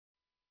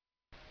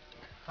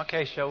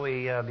Okay, shall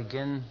we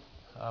begin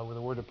with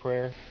a word of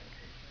prayer?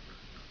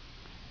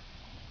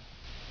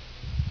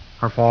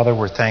 Our Father,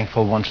 we're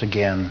thankful once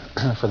again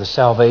for the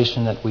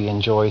salvation that we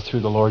enjoy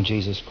through the Lord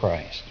Jesus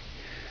Christ.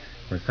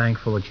 We're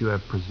thankful that you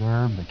have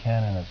preserved the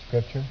canon of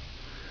Scripture,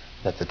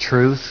 that the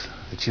truth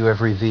that you have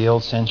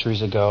revealed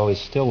centuries ago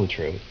is still the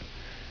truth.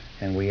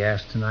 And we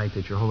ask tonight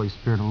that your Holy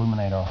Spirit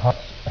illuminate our hearts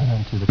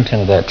to the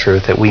content of that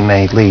truth, that we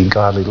may lead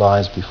godly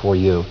lives before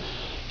you.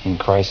 In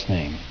Christ's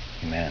name,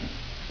 amen.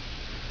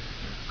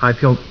 If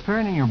you'll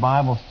turn in your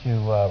Bibles to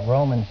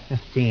Romans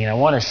 15, I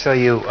want to show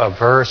you a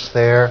verse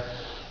there,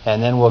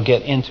 and then we'll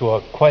get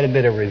into quite a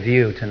bit of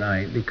review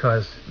tonight,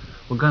 because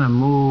we're going to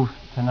move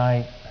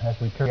tonight,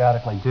 as we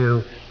periodically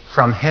do,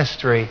 from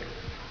history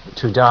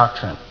to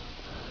doctrine.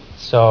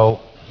 So,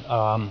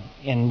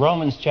 in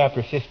Romans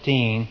chapter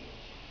 15,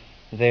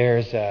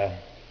 there's a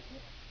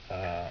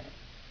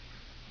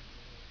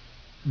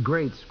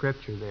great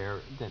scripture there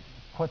that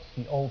puts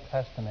the Old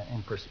Testament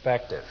in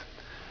perspective.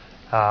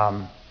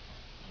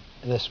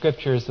 The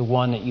scripture is the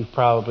one that you've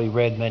probably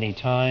read many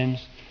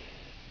times.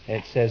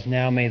 It says,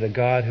 "Now may the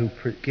God who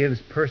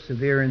gives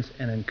perseverance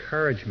and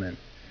encouragement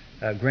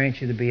grant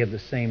you to be of the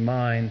same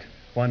mind,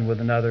 one with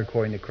another,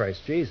 according to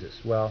Christ Jesus."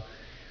 Well,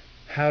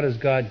 how does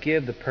God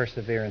give the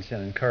perseverance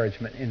and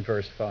encouragement in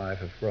verse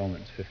 5 of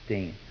Romans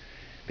 15?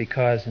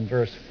 Because in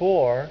verse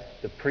 4,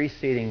 the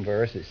preceding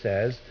verse, it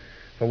says,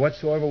 "For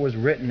whatsoever was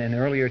written in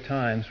earlier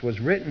times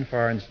was written for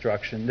our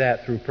instruction,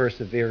 that through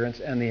perseverance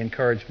and the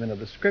encouragement of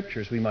the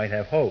Scriptures we might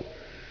have hope."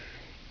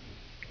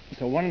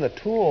 So one of the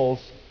tools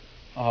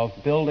of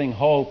building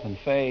hope and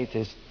faith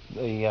is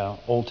the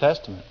Old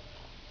Testament.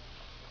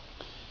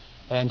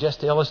 And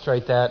just to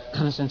illustrate that,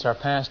 since our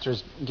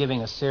pastor's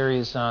giving a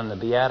series on the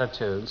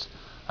Beatitudes,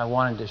 I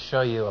wanted to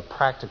show you a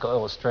practical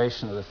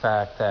illustration of the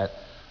fact that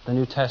the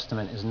New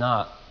Testament is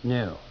not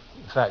new.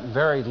 In fact,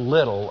 very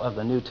little of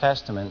the New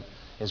Testament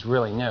is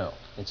really new.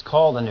 It's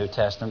called the New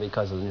Testament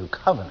because of the New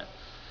Covenant.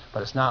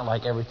 But it's not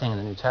like everything in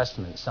the New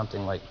Testament is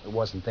something like it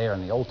wasn't there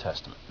in the Old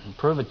Testament. I'll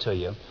prove it to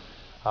you.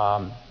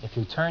 If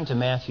you turn to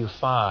Matthew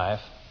 5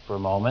 for a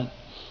moment,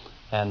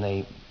 and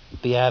the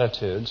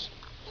Beatitudes,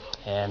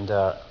 and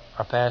our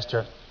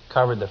pastor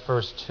covered the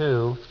first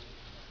two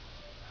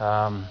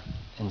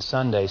in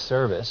Sunday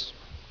service.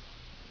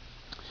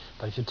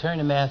 But if you turn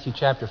to Matthew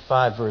chapter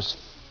 5, verse,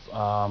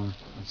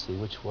 let's see,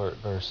 which were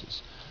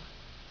verses?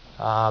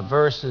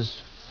 Verses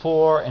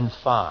 4 and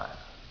 5.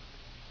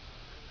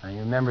 Now, you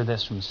remember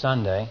this from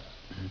Sunday.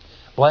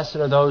 "Blessed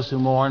are those who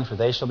mourn, for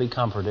they shall be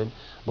comforted.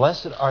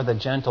 Blessed are the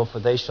gentle, for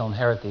they shall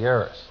inherit the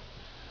earth."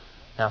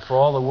 Now, for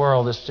all the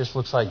world, this just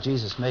looks like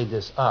Jesus made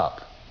this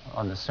up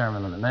on the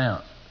Sermon on the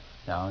Mount.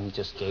 Now, he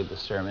just gave the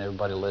sermon.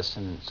 Everybody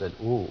listened and said,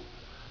 "Ooh."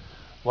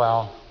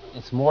 Well,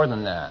 it's more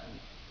than that.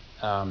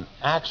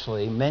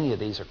 Actually, many of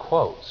these are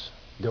quotes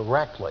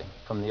directly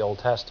from the Old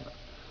Testament.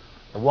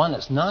 The one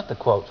that's not the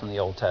quote from the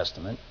Old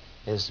Testament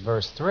is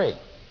verse 3.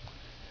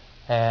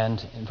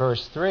 And in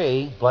verse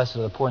 3, "Blessed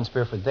are the poor in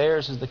spirit, for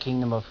theirs is the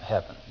kingdom of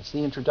heaven." It's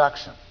the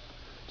introduction,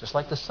 just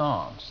like the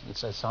Psalms.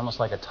 It's almost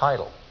like a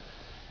title.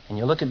 And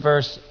you look at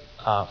verse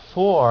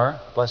 4,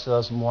 "Blessed are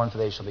those who mourn, for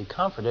they shall be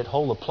comforted."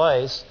 Hold the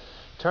place.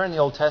 Turn in the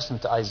Old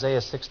Testament to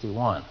Isaiah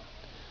 61.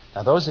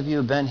 Now, those of you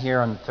who have been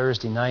here on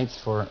Thursday nights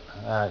for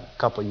a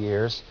couple of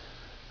years,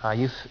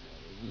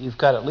 you've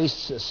got at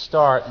least a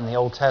start in the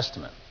Old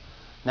Testament.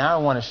 Now I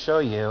want to show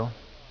you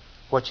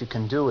what you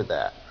can do with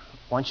that.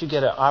 Once you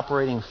get an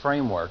operating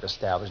framework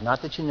established,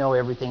 not that you know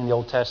everything in the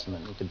Old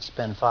Testament, you could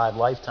spend 5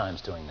 lifetimes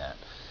doing that,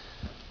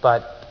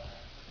 but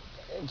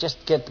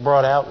just get the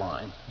broad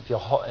outline. If you'll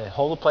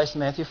hold a place in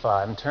Matthew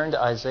 5 and turn to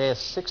Isaiah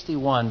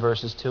 61,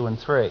 verses 2 and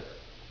 3.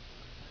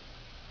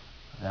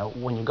 Now,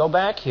 when you go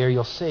back here,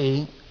 you'll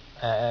see,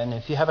 and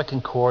if you have a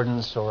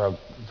concordance or a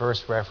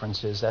verse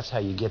references, that's how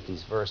you get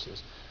these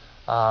verses.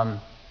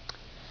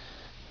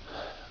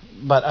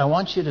 But I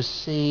want you to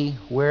see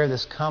where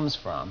this comes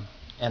from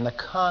and the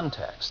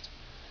context.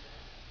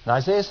 In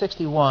Isaiah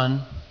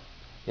 61,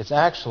 it's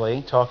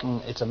actually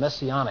it's a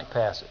messianic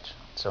passage.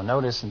 So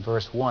notice in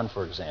verse 1,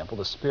 for example,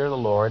 "The Spirit of the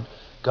Lord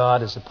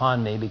God is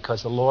upon me,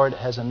 because the Lord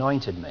has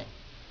anointed me."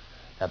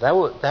 Now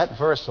that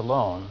verse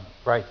alone,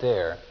 right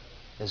there,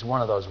 is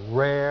one of those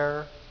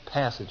rare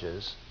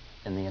passages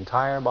in the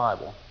entire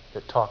Bible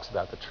that talks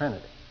about the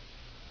Trinity.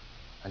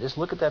 Now just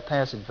look at that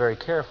passage very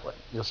carefully.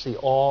 You'll see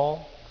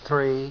all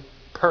 3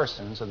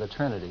 persons of the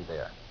Trinity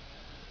there.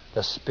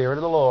 "The Spirit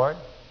of the Lord,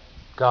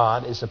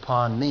 God, is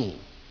upon me."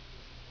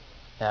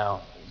 Now,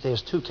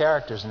 there's 2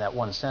 characters in that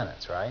one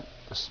sentence, right?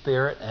 The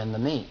Spirit and the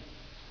me.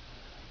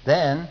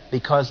 Then,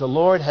 "Because the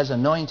Lord has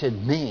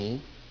anointed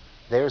me,"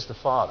 there's the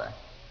Father.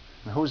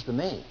 And who's the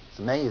me?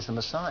 The me is the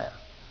Messiah.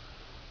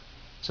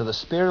 So the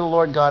Spirit of the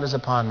Lord God is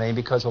upon me,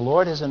 because the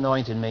Lord has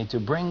anointed me to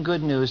bring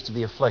good news to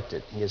the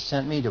afflicted. He has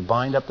sent me to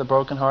bind up the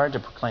brokenhearted, to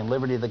proclaim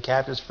liberty to the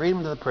captives,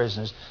 freedom to the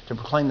prisoners, to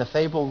proclaim the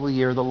favorable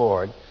year of the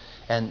Lord.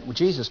 And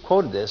Jesus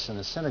quoted this in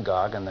the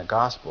synagogue in the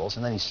Gospels,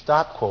 and then he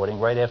stopped quoting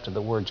right after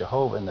the word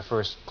Jehovah in the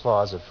first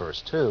clause of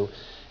verse 2.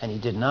 And he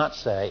did not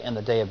say, "and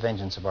the day of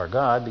vengeance of our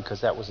God,"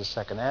 because that was the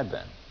second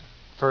advent.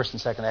 First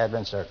and second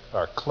advents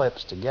are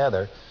clips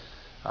together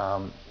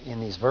in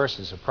these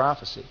verses of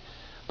prophecy.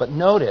 But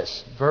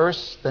notice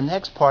the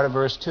next part of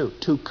verse 2,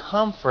 to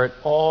comfort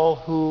all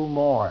who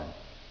mourn.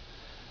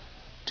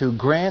 To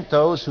grant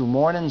those who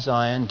mourn in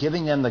Zion,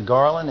 giving them the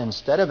garland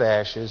instead of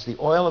ashes, the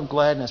oil of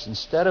gladness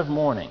instead of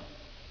mourning.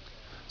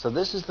 So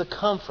this is the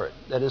comfort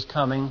that is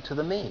coming to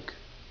the meek.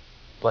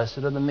 Blessed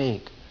are the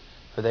meek,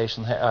 for they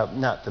shall have,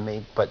 not the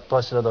meek, but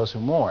blessed are those who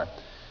mourn.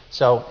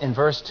 So in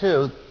verse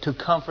 2, to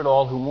comfort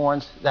all who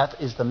mourn,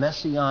 that is the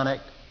messianic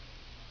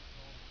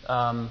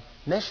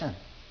mission.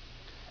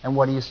 And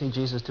what do you see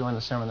Jesus do in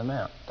the Sermon on the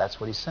Mount? That's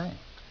what he's saying.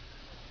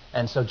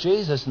 And so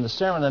Jesus in the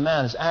Sermon on the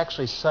Mount is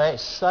actually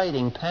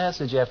citing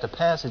passage after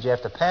passage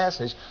after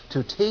passage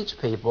to teach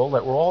people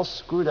that were all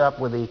screwed up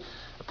with the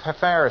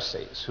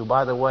Pharisees, who,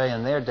 by the way,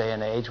 in their day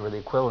and age were the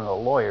equivalent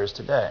of lawyers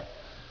today.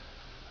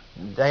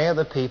 They are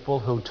the people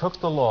who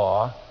took the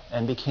law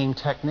and became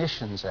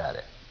technicians at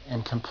it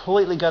and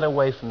completely got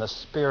away from the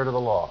spirit of the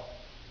law.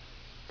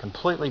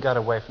 Completely got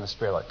away from the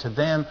spirit of law. To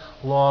them,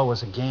 law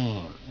was a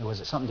game. It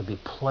was something to be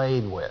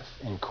played with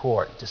in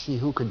court to see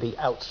who could be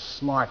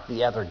outsmart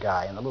the other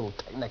guy in the little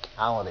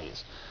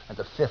technicalities at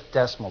the fifth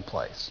decimal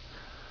place.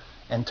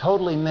 And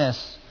totally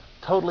miss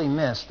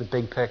the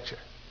big picture.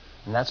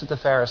 And that's what the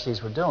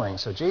Pharisees were doing.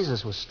 So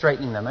Jesus was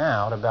straightening them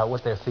out about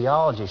what their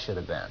theology should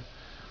have been.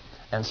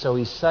 And so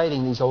he's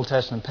citing these Old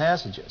Testament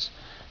passages.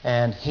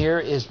 And here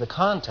is the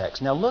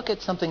context. Now look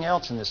at something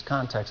else in this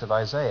context of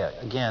Isaiah.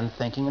 Again,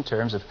 thinking in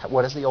terms of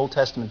what does the Old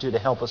Testament do to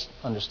help us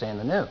understand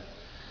the New.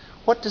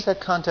 What does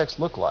that context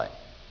look like?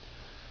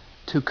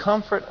 To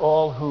comfort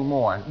all who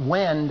mourn.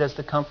 When does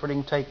the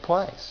comforting take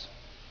place?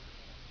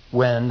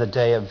 When the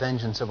day of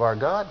vengeance of our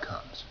God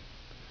comes.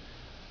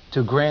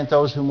 To grant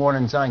those who mourn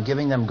in Zion,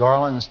 giving them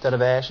garland instead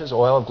of ashes,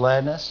 oil of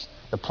gladness,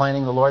 the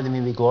planting of the Lord that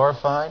may be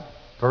glorified.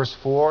 Verse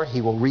 4,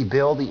 he will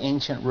rebuild the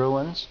ancient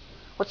ruins.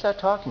 What's that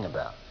talking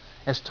about?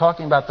 It's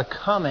talking about the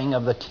coming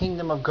of the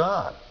kingdom of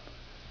God.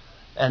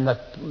 And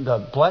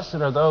the blessed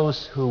are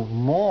those who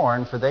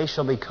mourn, for they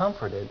shall be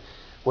comforted,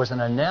 was an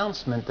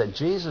announcement that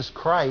Jesus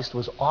Christ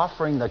was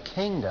offering the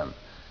kingdom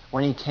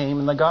when he came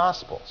in the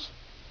Gospels.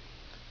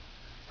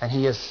 And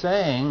he is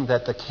saying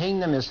that the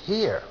kingdom is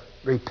here.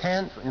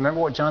 Repent. Remember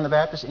what John the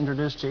Baptist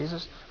introduced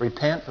Jesus?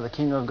 Repent, for the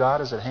kingdom of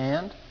God is at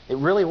hand. It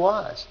really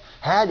was.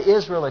 Had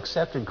Israel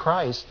accepted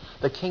Christ,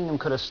 the kingdom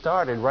could have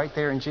started right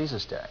there in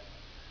Jesus' day.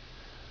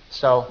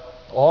 So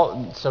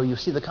you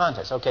see the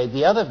context. Okay,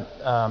 the other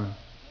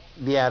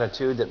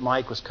beatitude that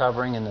Mike was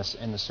covering in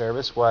the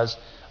service was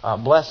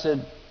blessed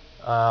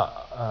are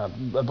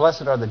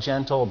the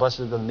gentle, blessed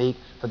are the meek,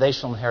 for they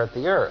shall inherit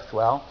the earth.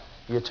 Well,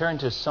 if you turn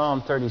to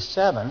Psalm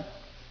 37,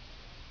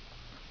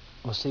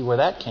 we'll see where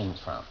that came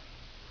from.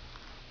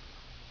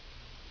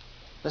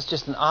 That's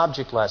just an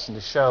object lesson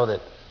to show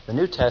that the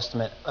New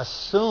Testament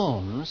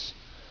assumes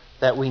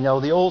that we know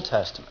the Old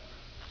Testament.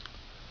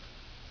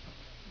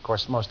 Of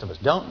course, most of us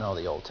don't know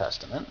the Old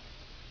Testament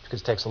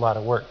because it takes a lot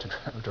of work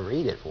to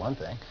read it, for one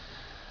thing.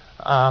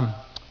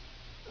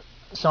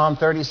 Psalm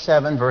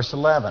 37, verse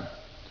 11.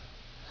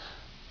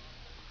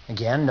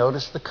 Again,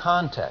 notice the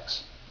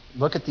context.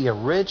 Look at the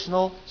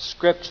original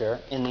scripture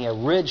in the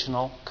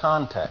original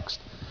context.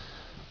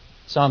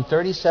 Psalm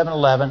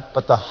 37:11,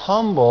 but the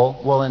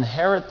humble will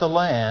inherit the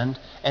land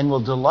and will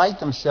delight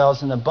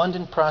themselves in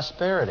abundant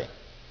prosperity.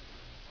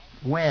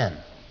 When?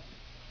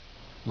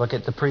 Look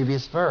at the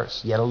previous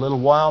verse. Yet a little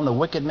while and the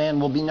wicked man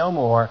will be no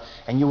more,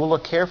 and you will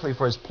look carefully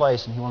for his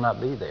place and he will not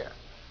be there.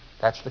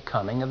 That's the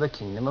coming of the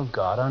kingdom of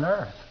God on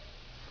earth.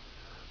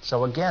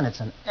 So again, it's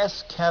an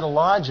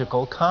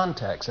eschatological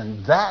context,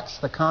 and that's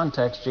the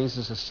context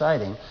Jesus is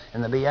citing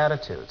in the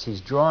Beatitudes.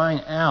 He's drawing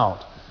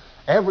out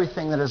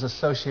everything that is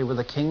associated with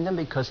the kingdom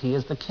because he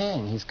is the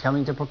king. He's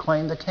coming to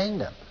proclaim the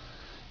kingdom.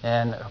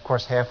 And, of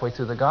course, halfway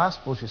through the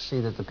Gospels, you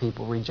see that the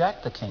people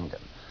reject the kingdom.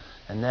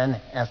 And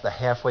then, at the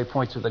halfway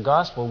point through the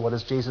Gospel, what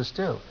does Jesus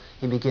do?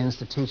 He begins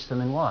to teach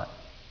them in what?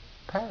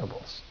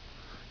 Parables.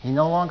 He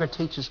no longer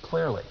teaches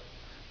clearly.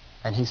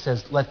 And he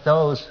says, let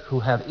those who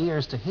have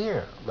ears to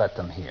hear, let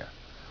them hear.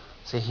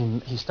 See,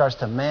 he starts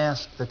to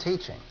mask the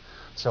teaching.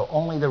 So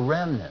only the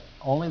remnant,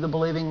 only the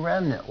believing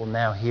remnant will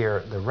now hear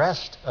the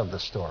rest of the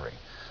story.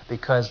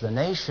 Because the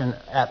nation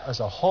as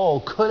a whole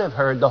could have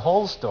heard the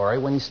whole story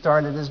when he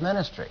started his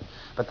ministry.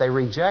 But they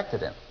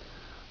rejected him.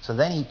 So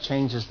then he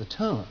changes the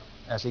tune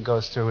as he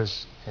goes through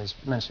his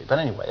ministry. But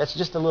anyway, it's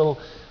just a little...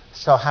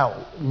 So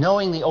how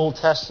knowing the Old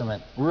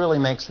Testament really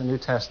makes the New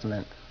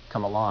Testament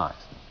come alive.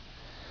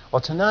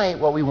 Well, tonight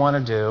what we want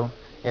to do,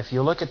 if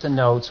you look at the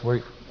notes,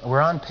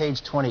 we're on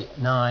page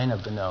 29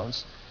 of the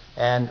notes.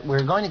 And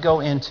we're going to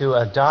go into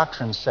a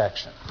doctrine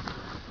section.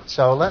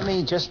 So let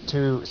me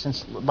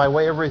since by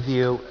way of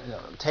review,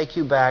 take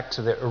you back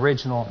to the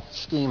original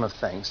scheme of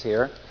things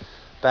here.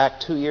 Back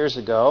 2 years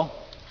ago,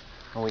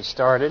 when we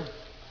started,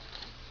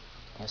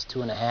 I guess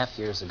 2.5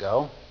 years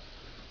ago.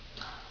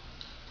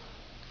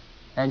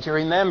 And you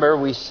remember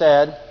we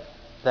said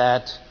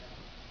that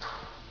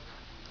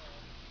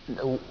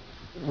the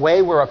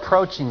way we're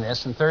approaching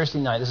this on Thursday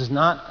night, this is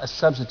not a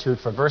substitute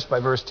for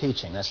verse-by-verse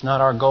teaching. That's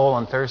not our goal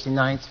on Thursday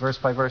nights,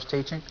 verse-by-verse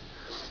teaching.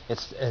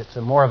 It's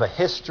more of a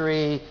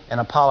history and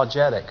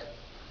apologetic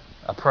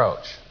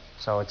approach.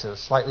 So it's a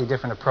slightly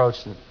different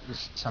approach than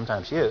is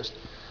sometimes used.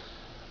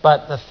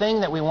 But the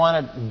thing that we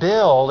want to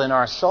build in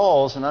our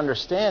souls and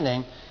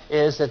understanding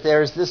is that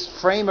there's this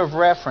frame of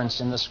reference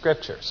in the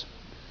Scriptures.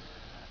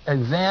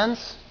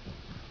 Events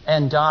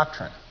and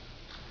doctrine.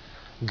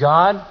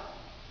 God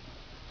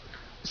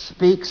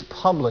speaks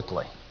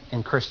publicly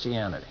in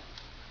Christianity.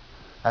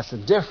 That's the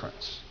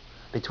difference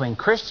between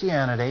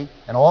Christianity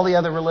and all the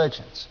other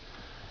religions,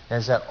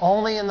 is that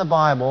only in the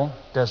Bible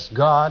does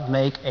God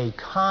make a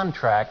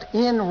contract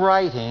in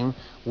writing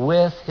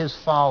with His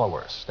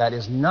followers. That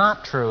is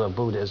not true of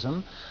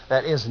Buddhism.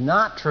 That is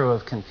not true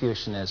of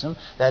Confucianism.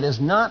 That is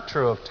not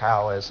true of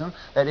Taoism.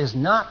 That is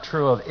not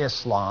true of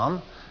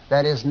Islam.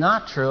 That is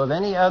not true of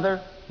any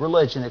other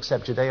religion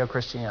except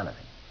Judeo-Christianity.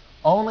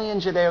 Only in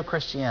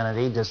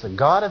Judeo-Christianity does the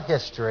God of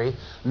history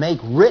make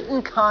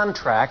written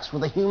contracts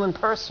with a human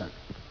person.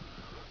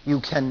 You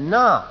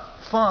cannot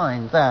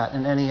find that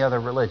in any other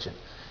religion.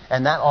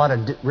 And that ought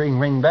to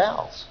ring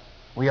bells.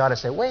 We ought to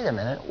say, wait a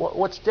minute,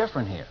 what's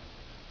different here?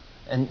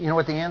 And you know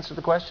what the answer to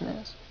the question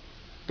is?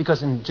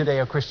 Because in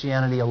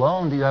Judeo-Christianity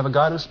alone, do you have a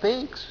God who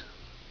speaks?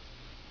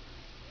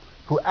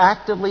 Who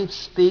actively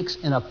speaks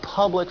in a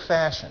public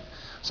fashion.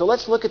 So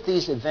let's look at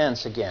these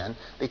events again,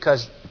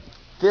 because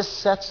this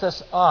sets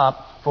us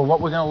up for what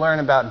we're going to learn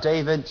about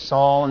David,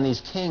 Saul, and these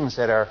kings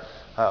that are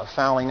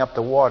fouling up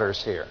the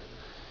waters here.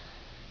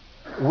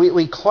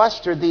 We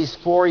clustered these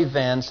 4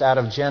 events out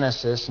of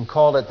Genesis and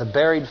called it the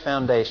buried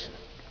foundation.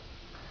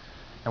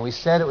 And we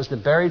said it was the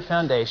buried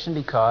foundation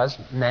because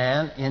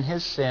man, in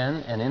his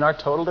sin and in our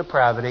total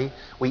depravity,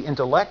 we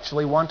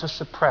intellectually want to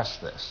suppress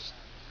this.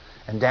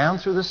 And down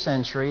through the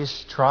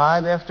centuries,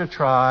 tribe after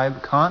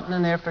tribe,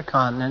 continent after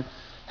continent,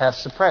 have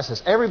suppressed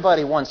this.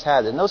 Everybody once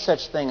had it. No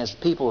such thing as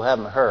people who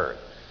haven't heard.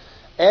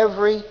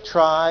 Every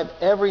tribe,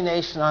 every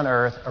nation on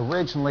earth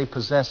originally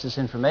possessed this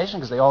information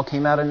because they all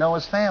came out of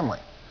Noah's family.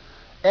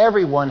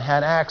 Everyone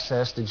had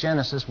access to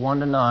Genesis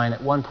 1 to 9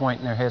 at one point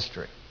in their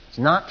history. It's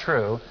not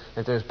true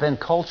that there's been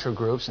culture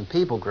groups and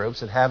people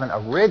groups that haven't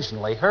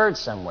originally heard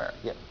somewhere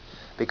yet,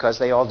 because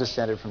they all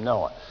descended from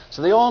Noah.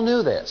 So they all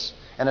knew this.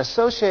 And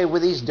associated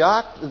with these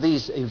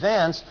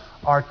events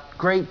are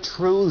great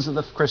truths of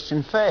the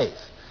Christian faith.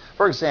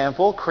 For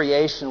example,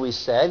 creation, we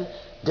said,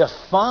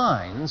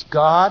 defines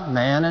God,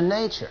 man, and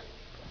nature.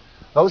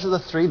 Those are the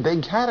 3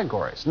 big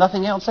categories.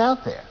 Nothing else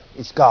out there.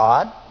 It's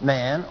God,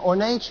 man, or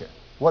nature.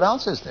 What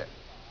else is there?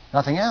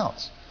 Nothing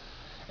else.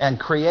 And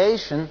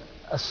creation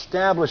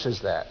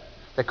establishes that.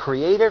 The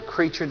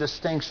creator-creature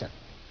distinction.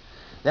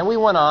 Then we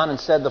went on and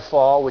said the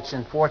fall, which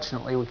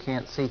unfortunately we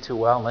can't see too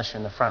well unless you're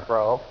in the front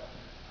row.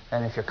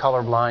 And if you're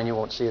colorblind, you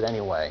won't see it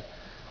anyway.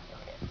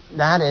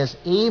 That is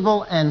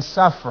evil and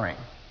suffering.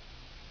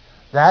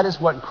 That is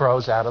what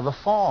grows out of the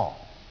fall.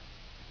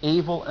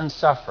 Evil and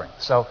suffering.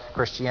 So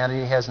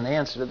Christianity has an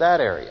answer to that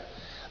area.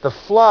 The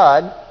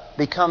flood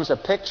becomes a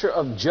picture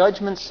of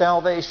judgment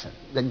salvation.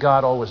 That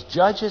God always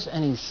judges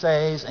and He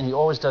saves, and He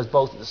always does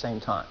both at the same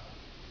time.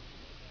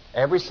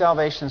 Every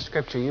salvation in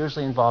Scripture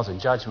usually involves a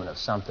judgment of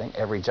something.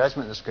 Every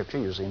judgment in the Scripture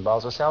usually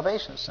involves a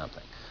salvation of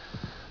something.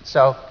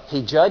 So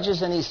He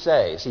judges and He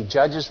saves. He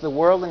judges the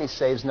world and He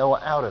saves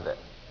Noah out of it.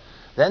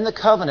 Then the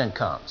covenant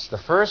comes. The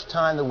first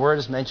time the word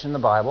is mentioned in the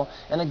Bible.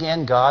 And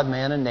again, God,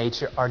 man, and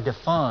nature are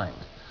defined.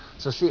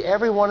 So see,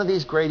 every one of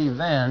these great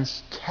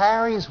events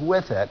carries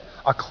with it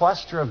a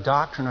cluster of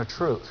doctrine or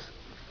truth.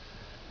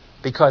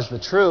 Because the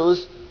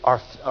truths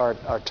are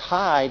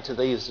tied to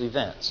these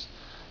events.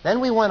 Then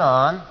we went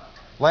on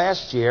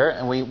last year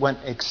and we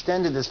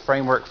extended this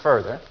framework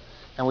further.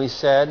 And we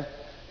said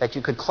that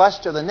you could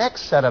cluster the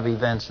next set of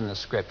events in the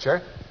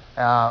Scripture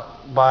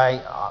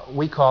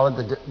we call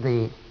it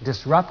the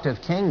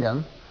disruptive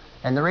kingdom.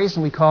 And the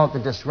reason we call it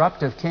the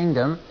disruptive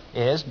kingdom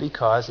is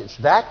because it's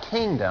that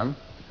kingdom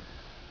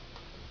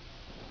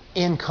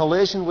in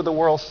collision with the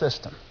world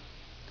system.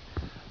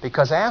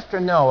 Because after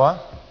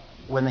Noah,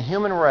 when the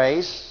human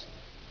race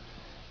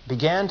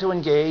began to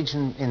engage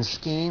in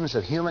schemes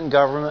of human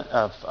government,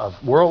 of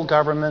world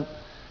government,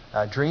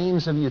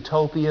 dreams of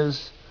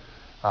utopias,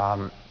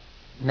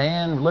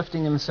 man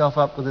lifting himself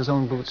up with his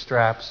own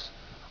bootstraps,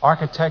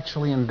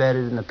 architecturally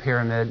embedded in the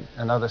pyramid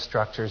and other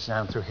structures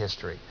down through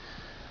history.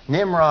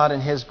 Nimrod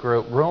and his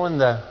group ruined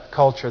the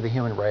culture of the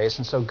human race,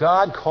 and so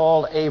God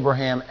called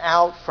Abraham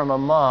out from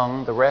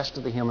among the rest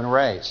of the human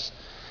race.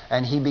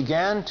 And He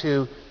began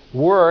to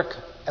work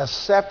a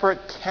separate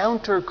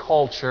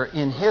counterculture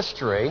in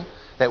history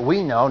that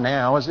we know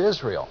now as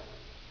Israel.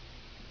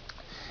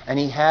 And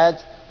He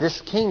had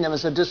this kingdom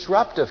as a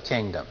disruptive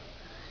kingdom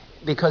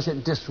because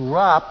it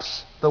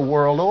disrupts the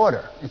world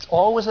order. It's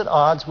always at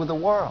odds with the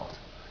world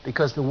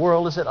because the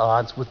world is at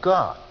odds with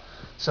God.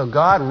 So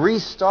God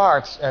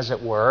restarts, as it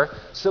were,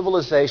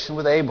 civilization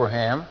with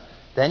Abraham.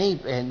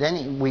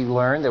 Then we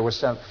learned there were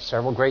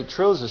several great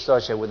truths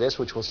associated with this,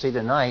 which we'll see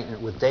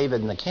tonight with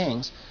David and the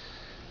kings.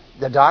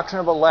 the doctrine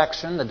of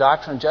election, the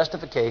doctrine of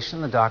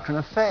justification, the doctrine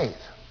of faith.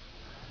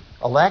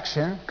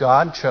 Election,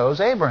 God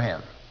chose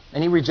Abraham,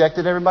 and he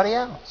rejected everybody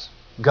else.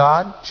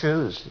 God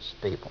chooses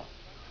people,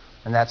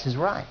 and that's his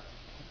right.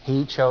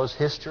 He chose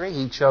history,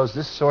 he chose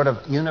this sort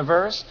of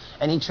universe,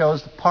 and he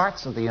chose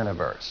parts of the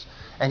universe.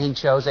 And he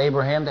chose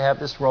Abraham to have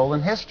this role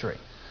in history.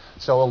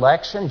 So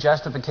election,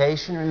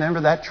 justification,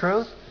 remember that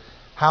truth?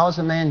 How is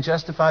a man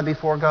justified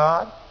before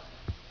God?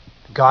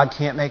 God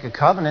can't make a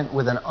covenant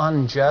with an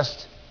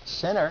unjust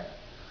sinner.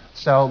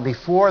 So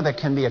before there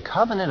can be a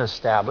covenant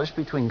established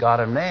between God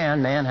and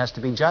man has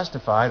to be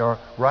justified or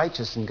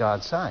righteous in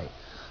God's sight.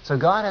 So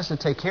God has to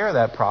take care of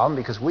that problem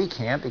because we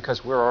can't,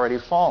 because we're already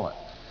fallen.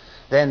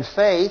 Then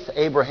faith,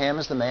 Abraham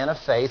is the man of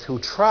faith who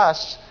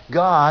trusts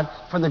God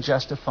for the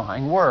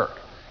justifying work.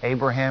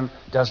 Abraham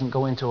doesn't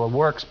go into a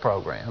works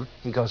program,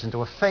 he goes into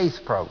a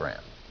faith program.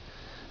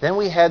 Then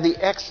we had the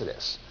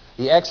Exodus.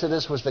 The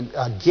Exodus was,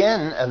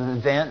 again, an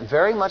event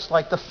very much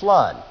like the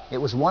flood. It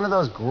was one of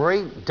those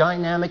great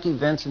dynamic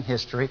events in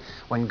history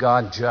when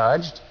God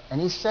judged and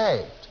he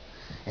saved.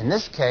 In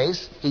this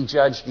case, he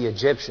judged the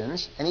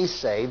Egyptians and he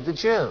saved the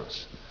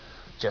Jews.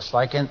 Just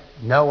like in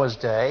Noah's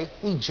day,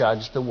 he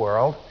judged the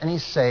world and he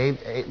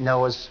saved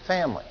Noah's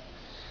family.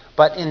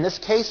 But in this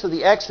case of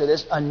the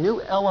Exodus, a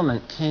new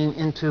element came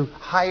into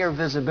higher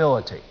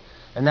visibility.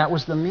 And that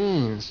was the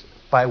means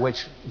by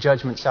which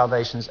judgment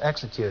salvation is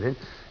executed,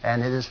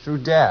 and it is through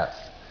death.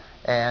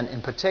 And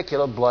in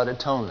particular, blood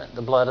atonement,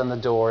 the blood on the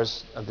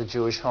doors of the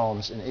Jewish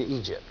homes in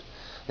Egypt.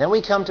 Then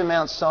we come to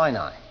Mount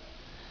Sinai.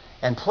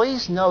 And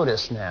please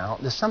notice now,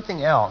 there's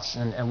something else,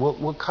 and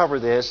we'll cover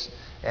this,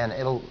 and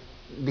it'll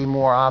be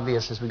more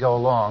obvious as we go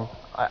along.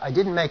 I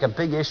didn't make a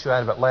big issue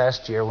out of it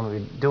last year when we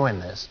were doing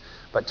this,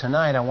 but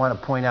tonight I want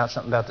to point out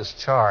something about this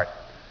chart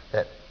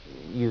that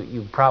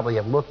you probably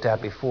have looked at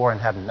before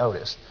and haven't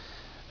noticed.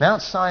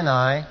 Mount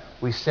Sinai,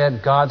 we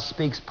said God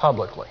speaks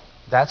publicly.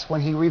 That's when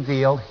he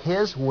revealed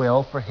his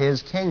will for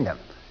his kingdom.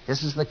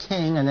 This is the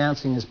king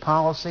announcing his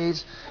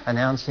policies,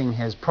 announcing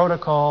his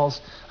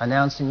protocols,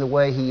 announcing the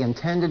way he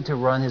intended to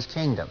run his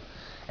kingdom.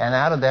 And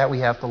out of that we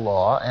have the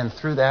law, and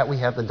through that we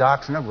have the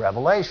doctrine of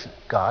revelation.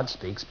 God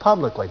speaks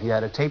publicly. If you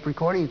had a tape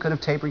recorder, you could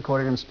have tape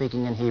recorded him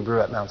speaking in Hebrew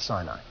at Mount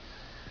Sinai.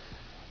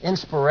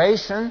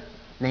 Inspiration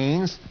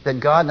means that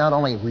God not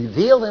only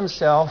revealed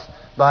himself,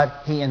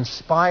 but he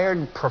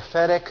inspired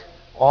prophetic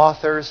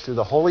authors through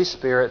the Holy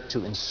Spirit to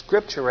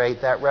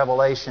inscripturate that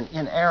revelation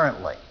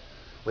inerrantly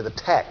with a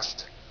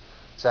text.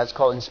 So that's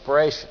called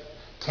inspiration.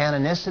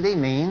 Canonicity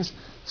means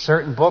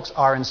certain books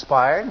are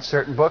inspired,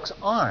 certain books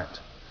aren't.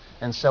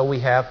 And so we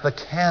have the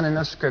canon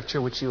of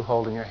Scripture which you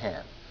hold in your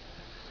hand.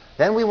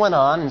 Then we went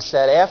on and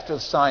said, after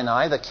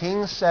Sinai, the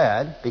king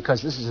said,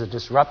 because this is a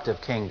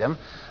disruptive kingdom,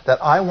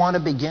 that I want to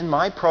begin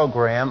my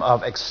program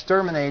of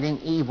exterminating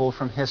evil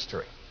from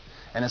history.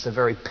 And it's a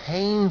very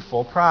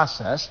painful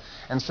process.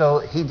 And so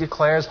he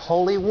declares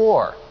holy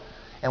war.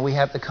 And we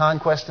have the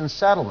conquest and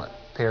settlement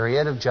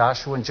period of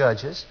Joshua and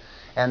Judges.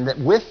 And that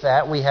with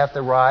that, we have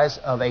the rise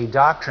of a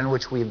doctrine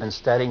which we've been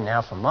studying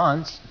now for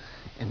months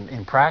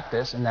in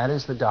practice, and that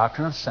is the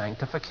doctrine of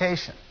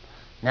sanctification.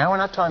 Now we're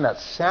not talking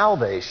about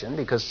salvation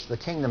because the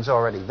kingdom's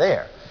already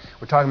there.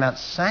 We're talking about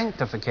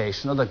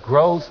sanctification, or the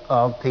growth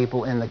of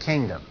people in the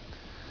kingdom.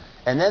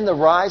 And then the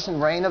rise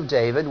and reign of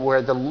David,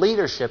 where the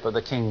leadership of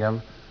the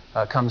kingdom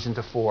comes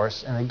into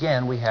force, and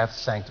again we have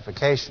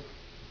sanctification.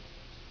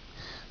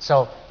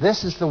 So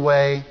this is the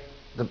way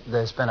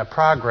there's been a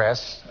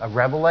progress of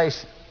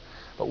revelation.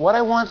 But what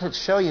I want to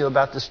show you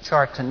about this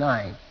chart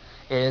tonight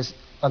is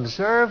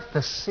observe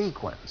the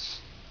sequence.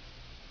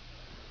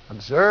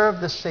 Observe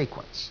the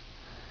sequence.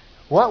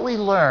 What we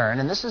learn,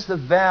 and this is the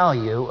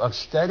value of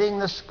studying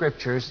the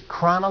Scriptures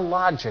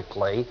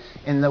chronologically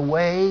in the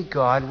way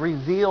God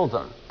revealed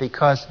them,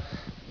 because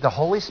the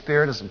Holy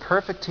Spirit is a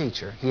perfect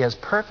teacher. He has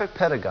perfect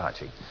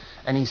pedagogy,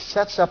 and he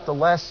sets up the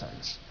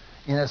lessons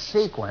in a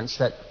sequence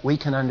that we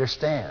can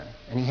understand.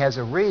 And he has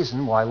a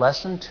reason why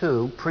Lesson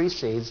 2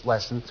 precedes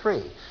Lesson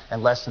 3,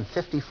 and Lesson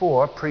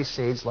 54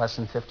 precedes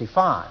Lesson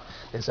 55.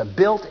 There's a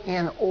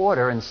built-in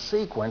order and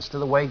sequence to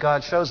the way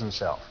God shows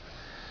himself.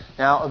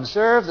 Now,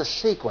 observe the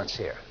sequence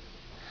here.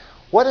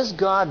 What does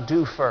God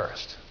do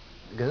first?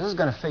 Because this is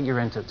going to figure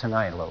into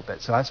tonight a little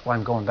bit, so that's why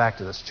I'm going back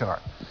to this chart.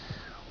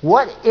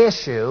 What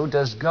issue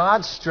does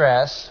God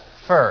stress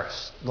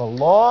first? The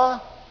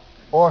law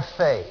or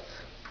faith?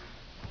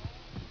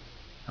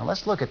 Now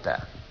let's look at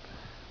that.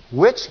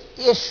 Which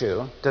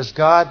issue does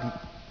God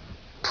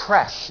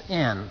press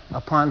in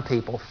upon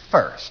people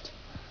first?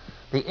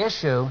 The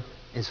issue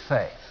is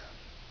faith,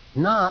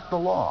 not the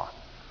law,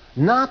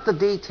 not the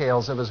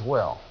details of his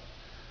will.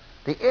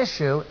 The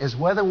issue is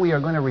whether we are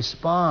going to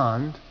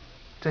respond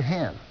to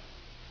him.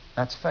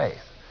 That's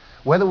faith.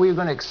 Whether we are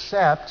going to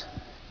accept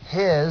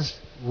his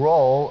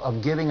role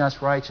of giving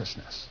us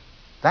righteousness.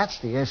 That's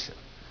the issue.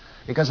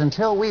 Because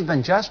until we've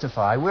been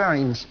justified, we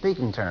aren't even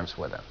speaking terms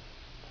with him.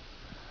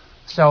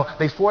 So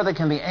before there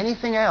can be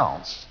anything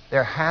else,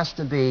 there has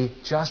to be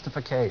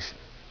justification,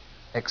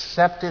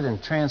 accepted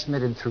and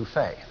transmitted through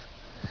faith.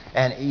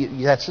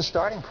 And that's the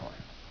starting point.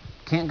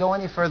 Can't go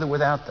any further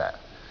without that.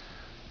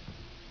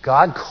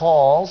 God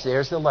calls,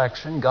 there's the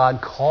election,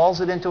 God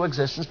calls it into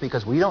existence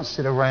because we don't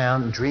sit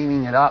around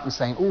dreaming it up and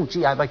saying, "Oh,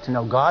 gee, I'd like to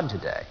know God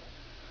today."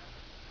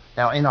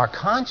 Now, in our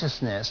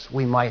consciousness,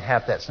 we might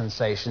have that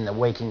sensation of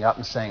waking up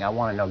and saying, "I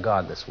want to know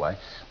God this way."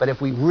 But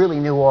if we really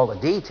knew all the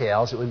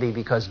details, it would be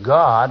because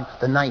God,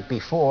 the night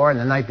before, and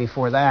the night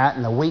before that,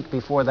 and the week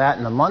before that,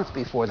 and the month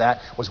before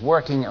that, was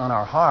working on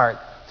our heart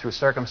through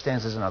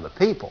circumstances and other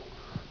people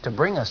to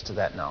bring us to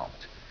that knowledge.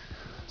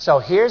 So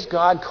here's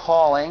God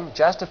calling,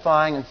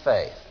 justifying in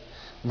faith.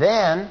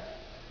 Then,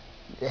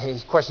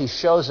 of course, he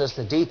shows us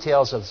the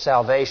details of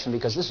salvation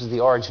because this is the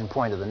origin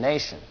point of the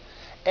nation.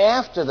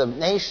 After the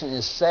nation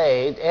is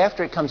saved,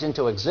 after it comes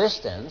into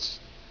existence,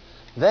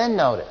 then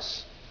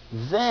notice,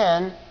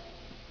 then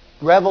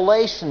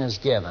revelation is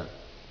given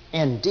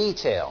in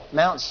detail.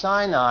 Mount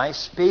Sinai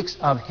speaks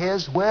of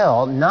his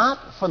will, not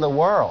for the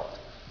world.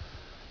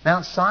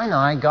 Mount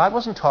Sinai, God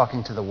wasn't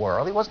talking to the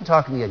world. He wasn't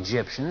talking to the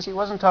Egyptians. He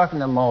wasn't talking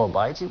to the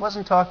Moabites. He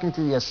wasn't talking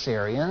to the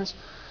Assyrians.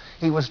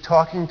 He was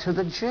talking to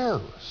the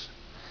Jews.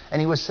 And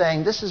he was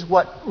saying, this is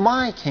what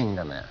my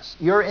kingdom is.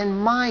 You're in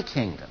my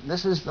kingdom.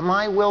 This is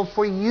my will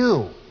for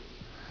you.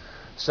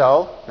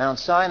 So, Mount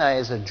Sinai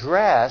is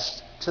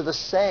addressed to the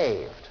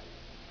saved.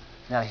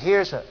 Now,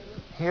 here's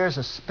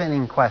a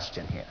spinning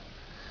question here.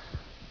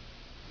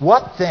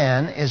 What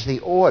then is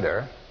the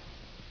order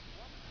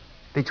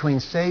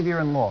between Savior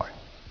and Lord?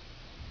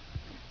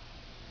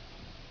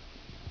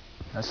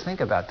 Let's think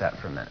about that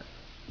for a minute.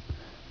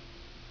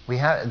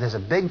 There's a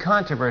big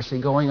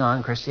controversy going on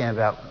in Christianity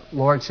about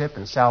lordship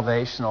and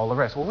salvation and all the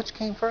rest. Well, which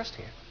came first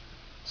here?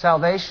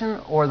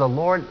 Salvation or the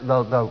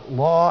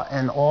law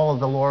and all of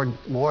the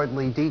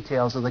lordly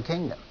details of the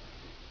kingdom?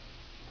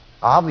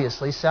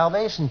 Obviously,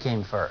 salvation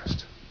came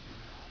first.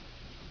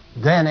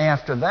 Then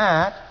after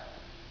that,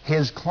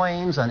 his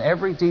claims on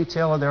every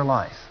detail of their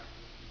life.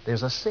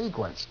 There's a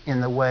sequence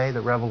in the way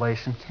the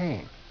revelation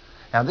came.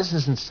 Now, this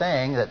isn't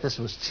saying that this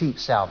was cheap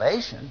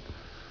salvation.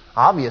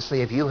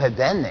 Obviously, if you had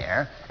been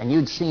there and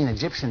you'd seen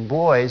Egyptian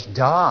boys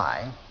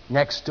die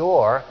next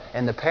door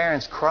and the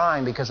parents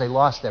crying because they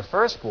lost their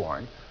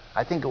firstborn,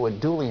 I think it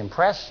would duly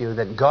impress you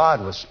that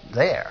God was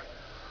there.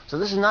 So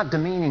this is not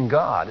demeaning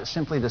God. It's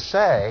simply to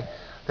say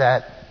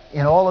that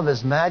in all of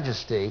his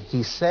majesty,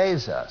 he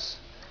saves us.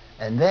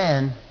 And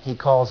then he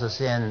calls us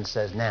in and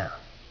says, "Now,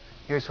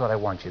 here's what I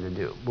want you to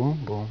do."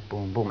 Boom, boom,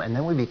 boom, boom. And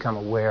then we become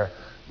aware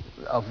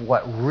of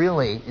what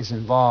really is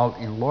involved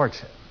in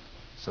lordship.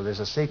 So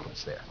there's a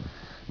sequence there.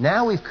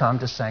 Now we've come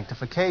to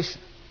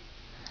sanctification.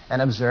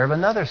 And observe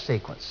another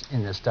sequence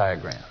in this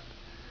diagram.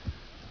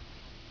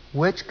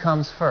 Which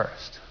comes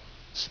first?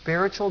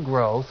 Spiritual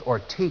growth or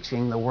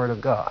teaching the Word of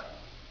God?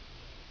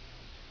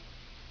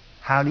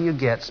 How do you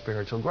get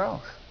spiritual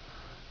growth?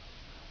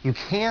 You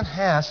can't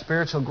have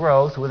spiritual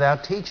growth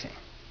without teaching,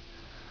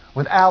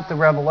 without the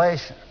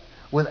revelation,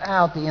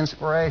 without the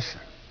inspiration.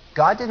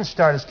 God didn't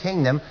start his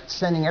kingdom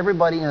sending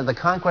everybody into the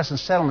conquest and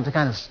settlement to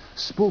kind of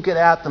spook it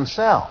out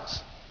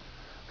themselves.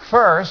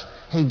 First,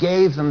 he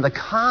gave them the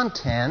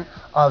content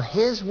of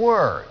his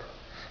word.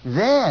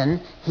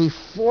 Then, he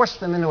forced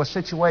them into a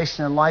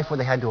situation in life where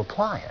they had to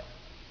apply it.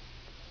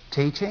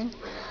 Teaching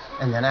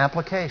and then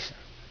application.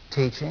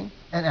 Teaching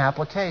and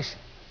application.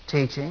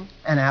 Teaching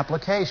and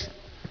application.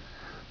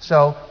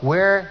 So,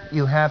 where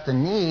you have the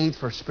need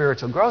for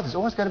spiritual growth, there's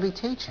always going to be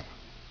teaching.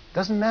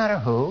 Doesn't matter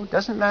who,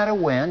 doesn't matter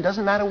when,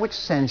 doesn't matter which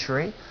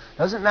century,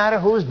 doesn't matter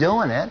who's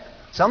doing it.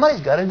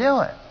 Somebody's got to do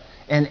it.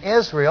 In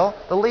Israel,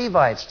 the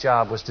Levites'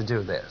 job was to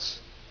do this.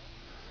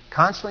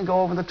 Constantly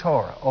go over the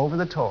Torah, over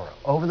the Torah,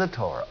 over the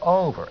Torah,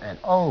 over and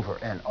over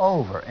and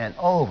over and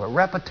over.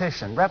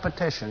 Repetition,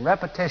 repetition,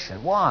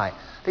 repetition. Why?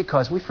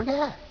 Because we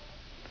forget.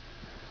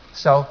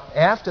 So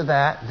after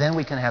that, then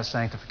we can have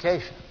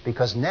sanctification.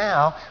 Because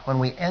now, when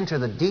we enter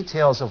the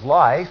details of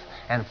life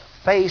and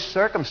face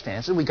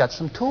circumstances, we got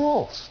some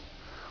tools.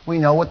 We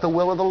know what the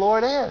will of the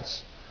Lord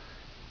is.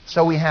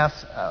 So we have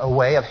a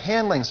way of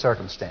handling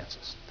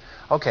circumstances.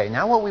 Okay,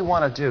 now what we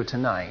want to do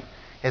tonight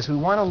is we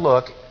want to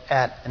look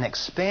at an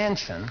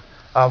expansion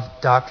of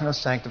doctrine of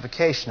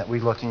sanctification that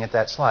we're looking at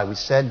that slide. We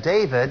said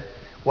David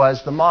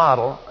was the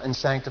model in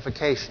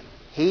sanctification.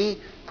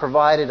 He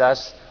provided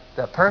us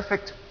the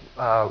perfect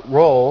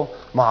role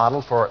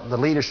model for the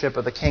leadership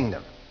of the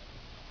kingdom.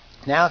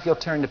 Now, if you'll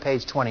turn to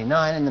page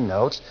 29 in the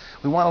notes,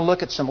 we want to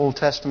look at some Old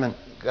Testament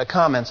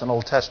comments on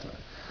Old Testament.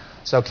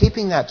 So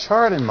keeping that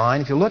chart in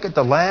mind, if you look at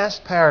the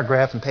last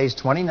paragraph on page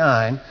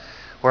 29,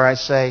 where I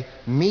say,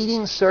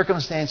 meeting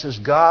circumstances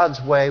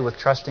God's way with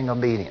trusting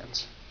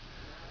obedience.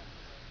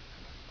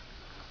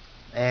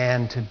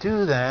 And to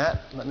do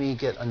that, let me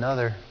get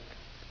another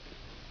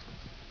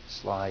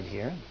slide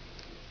here.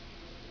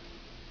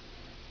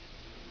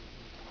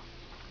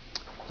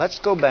 Let's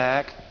go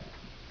back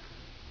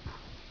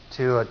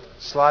to a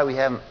slide we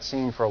haven't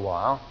seen for a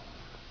while.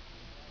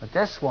 But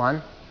this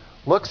one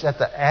looks at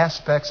the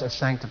aspects of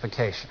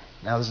sanctification.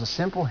 Now, there's a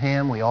simple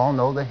hymn. We all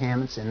know the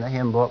hymn. It's in the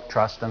hymn book,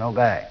 Trust and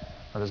Obey.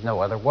 But there's no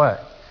other way.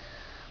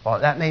 Well,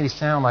 that may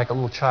sound like a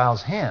little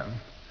child's hymn,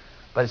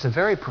 but it's a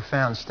very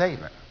profound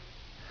statement.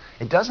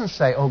 It doesn't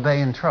say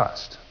obey and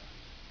trust.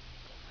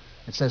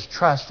 It says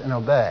trust and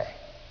obey.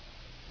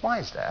 Why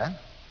is that?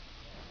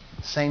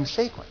 Same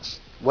sequence.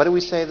 What do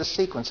we say the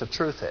sequence of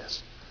truth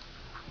is?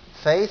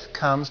 Faith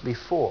comes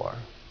before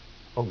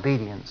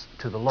obedience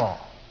to the law.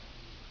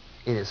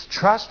 It is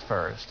trust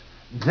first,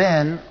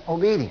 then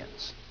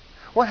obedience.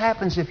 What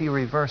happens if you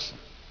reverse it?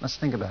 Let's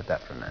think about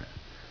that for a minute.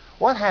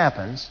 What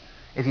happens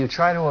if you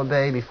try to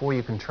obey before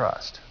you can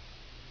trust?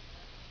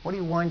 What do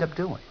you wind up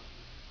doing?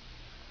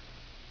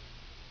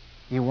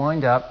 You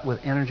wind up with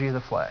energy of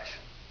the flesh.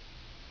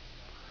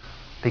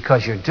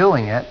 Because you're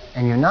doing it,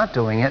 and you're not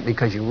doing it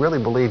because you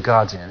really believe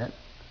God's in it,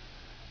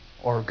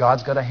 or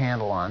God's got a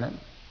handle on it,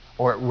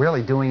 or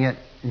really doing it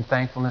in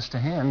thankfulness to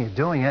Him. You're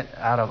doing it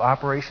out of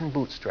Operation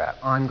Bootstrap.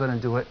 I'm going to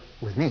do it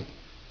with me.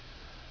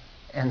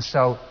 And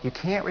so you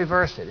can't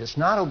reverse it. It's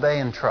not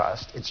obey and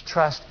trust. It's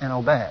trust and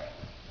obey.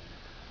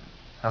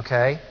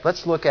 Okay?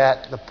 Let's look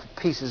at the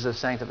pieces of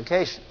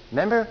sanctification.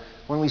 Remember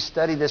when we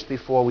studied this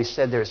before, we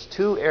said there's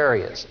two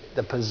areas,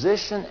 the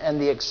position and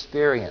the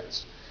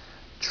experience.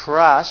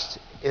 Trust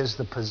is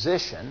the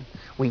position.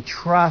 We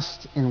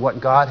trust in what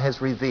God has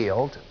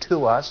revealed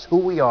to us, who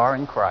we are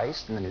in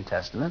Christ in the New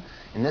Testament.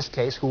 In this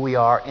case, who we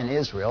are in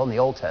Israel in the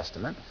Old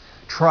Testament.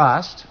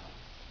 Trust.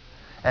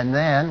 And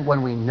then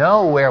when we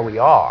know where we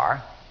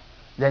are,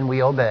 then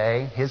we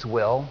obey His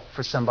will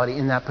for somebody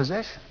in that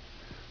position.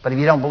 But if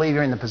you don't believe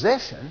you're in the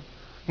position,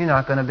 you're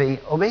not going to be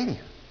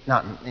obedient.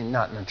 Not in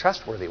a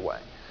trustworthy way.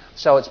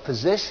 So it's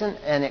position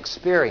and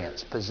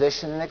experience.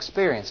 Position and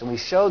experience. And we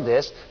showed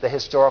this, the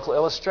historical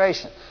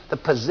illustration. The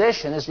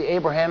position is the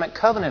Abrahamic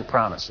covenant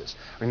promises.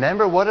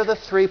 Remember, what are the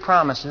three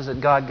promises that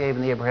God gave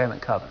in the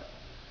Abrahamic covenant?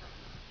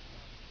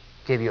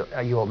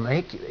 You will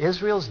make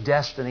Israel's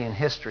destiny in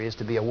history is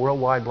to be a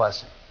worldwide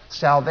blessing.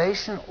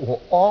 Salvation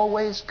will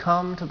always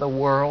come to the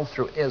world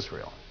through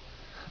Israel.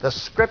 The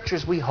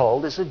Scriptures we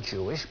hold is a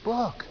Jewish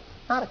book,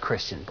 not a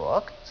Christian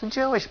book. It's a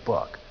Jewish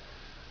book.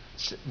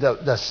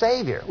 The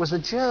Savior was a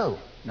Jew,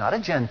 not a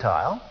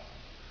Gentile.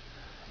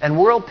 And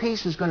world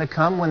peace is going to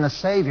come when the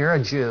Savior,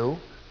 a Jew,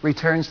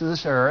 returns to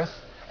this earth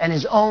and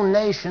His own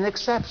nation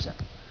accepts Him.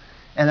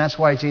 And that's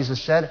why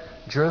Jesus said,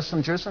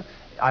 Jerusalem, Jerusalem,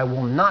 I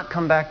will not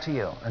come back to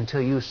you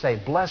until you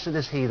say, blessed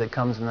is he that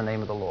comes in the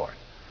name of the Lord.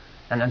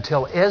 And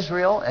until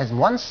Israel, in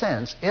one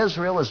sense,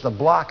 Israel is the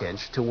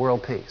blockage to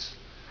world peace.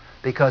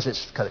 Because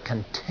it's a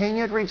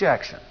continued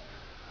rejection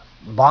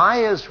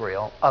by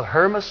Israel of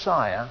her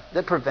Messiah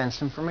that prevents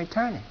him from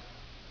returning.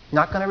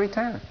 Not going to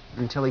return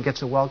until he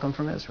gets a welcome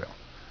from Israel.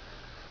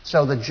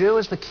 So the Jew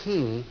is the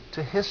key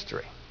to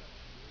history.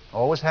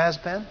 Always has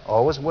been,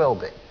 always will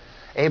be.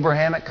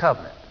 Abrahamic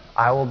covenant.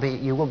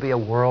 You will be a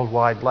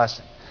worldwide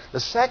blessing. The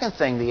second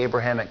thing the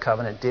Abrahamic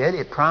covenant did,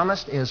 it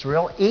promised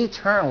Israel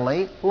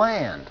eternally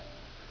land.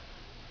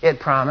 It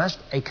promised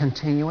a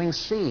continuing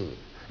seed.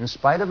 In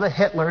spite of the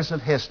Hitlers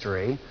of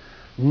history,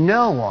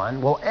 no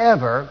one will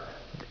ever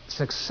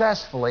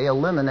successfully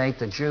eliminate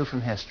the Jew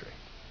from history.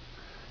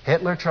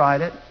 Hitler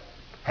tried it.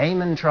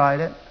 Haman tried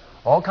it.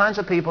 All kinds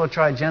of people have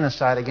tried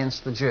genocide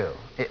against the Jew.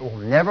 It will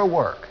never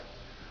work.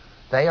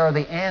 They are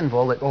the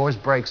anvil that always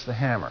breaks the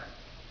hammer.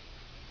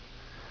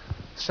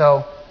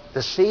 So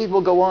the seed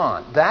will go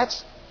on.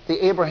 That's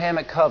the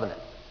Abrahamic covenant.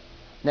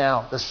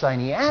 Now, the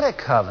Sinaitic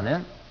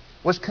covenant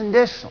was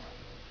conditional.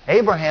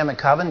 Abrahamic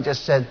covenant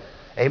just said,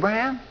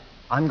 Abraham,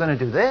 I'm going to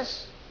do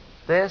this,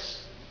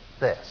 this,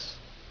 this.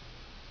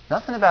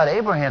 Nothing about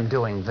Abraham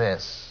doing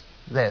this,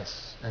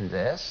 this, and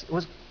this. It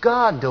was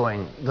God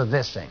doing the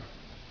thising.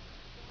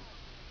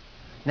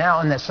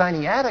 Now, in the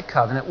Sinaitic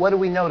covenant, what do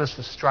we notice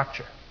the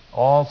structure?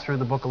 All through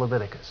the book of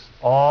Leviticus.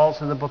 All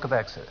through the book of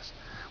Exodus.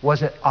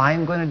 Was it,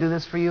 I'm going to do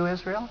this for you,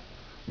 Israel?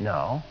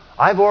 No.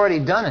 I've already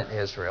done it,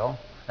 Israel.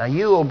 Now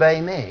you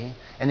obey me,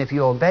 and if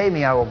you obey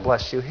me, I will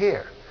bless you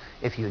here.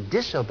 If you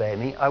disobey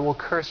me, I will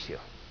curse you.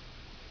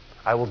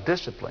 I will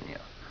discipline you.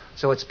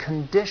 So it's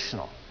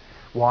conditional.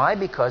 Why?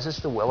 Because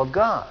it's the will of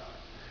God.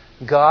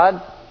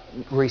 God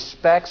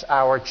respects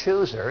our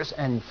choosers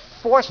and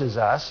forces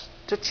us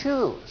to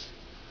choose.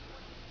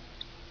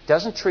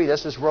 Doesn't treat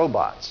us as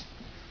robots.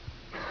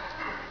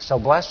 So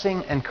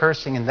blessing and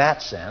cursing in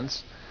that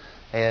sense,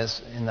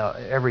 as in the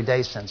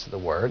everyday sense of the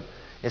word,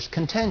 is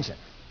contingent.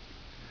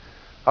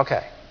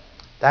 Okay,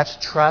 that's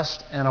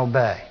trust and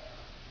obey.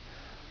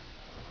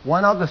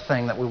 One other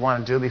thing that we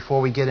want to do before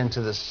we get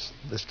into this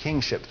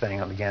kingship thing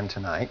again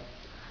tonight.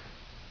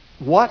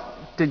 What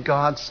did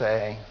God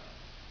say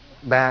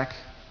back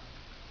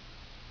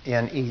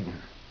in Eden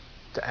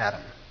to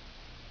Adam?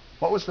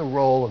 What was the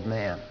role of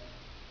man?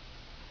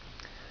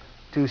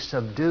 To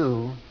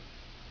subdue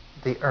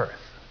the earth.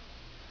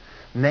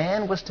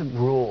 Man was to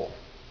rule.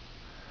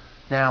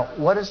 Now,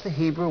 what is the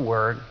Hebrew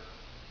word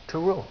to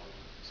rule?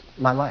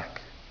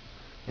 Malek.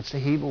 It's the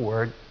Hebrew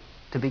word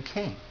to be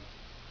king.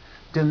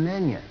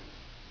 Dominion.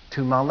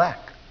 To malek.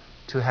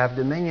 To have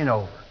dominion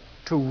over.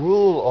 To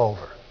rule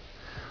over.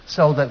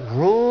 So that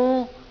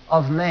rule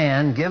of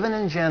man given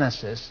in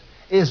Genesis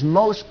is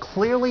most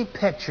clearly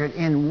pictured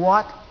in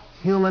what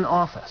human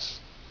office?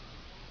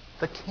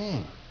 The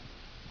king.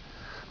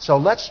 So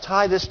let's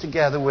tie this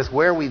together with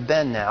where we've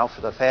been now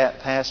for the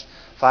past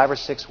 5 or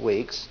 6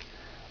 weeks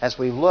as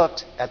we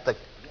looked at the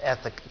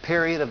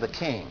period of the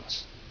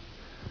kings.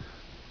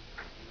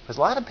 Because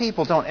a lot of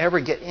people don't ever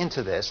get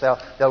into this.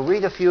 They'll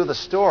read a few of the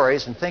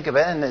stories and think of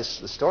it, and the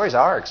stories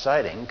are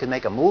exciting. You can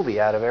make a movie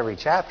out of every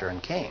chapter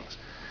in Kings.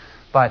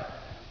 But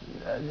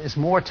there's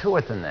more to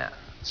it than that.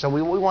 So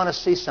we want to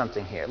see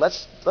something here.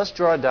 Let's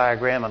draw a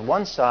diagram. On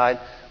one side,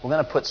 we're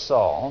going to put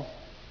Saul.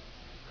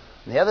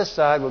 On the other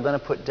side, we're going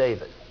to put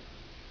David.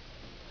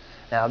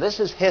 Now, this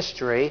is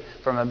history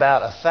from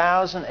about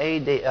 1000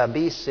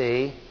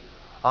 BC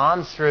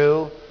on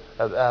through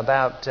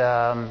about,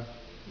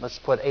 let's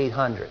put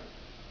 800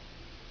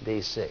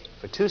 BC,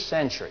 for 2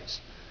 centuries.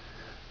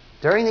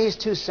 During these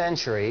 2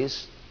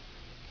 centuries,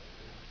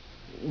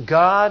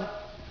 God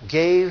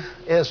gave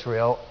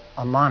Israel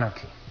a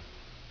monarchy.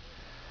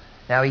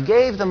 Now, He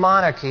gave the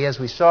monarchy, as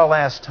we saw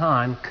last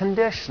time,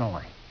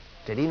 conditionally.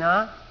 Did He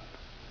not?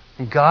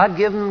 Did God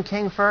give them a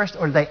king first,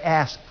 or did they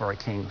ask for a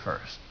king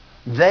first?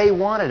 They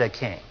wanted a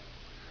king.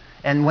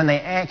 And when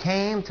they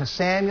came to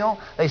Samuel,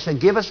 they said,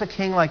 give us a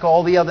king like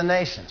all the other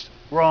nations.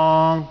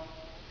 Wrong.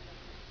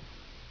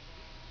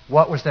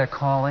 What was their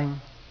calling?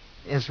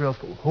 Israel.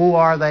 Who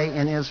are they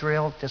in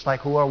Israel? Just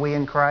like who are we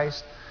in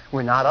Christ?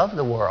 We're not of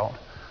the world.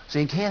 So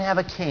you can't have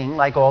a king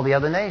like all the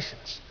other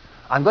nations.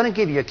 I'm going to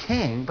give you a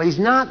king, but he's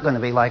not going to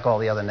be like all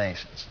the other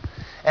nations.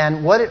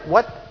 And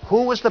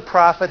who was the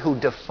prophet who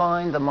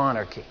defined the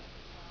monarchy?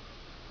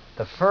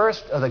 The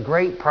first of the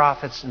great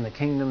prophets in the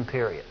kingdom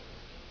period,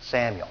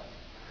 Samuel.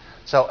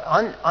 So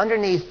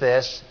underneath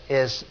this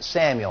is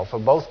Samuel for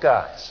both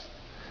guys.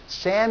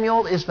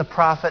 Samuel is the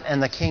prophet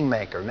and the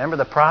kingmaker. Remember,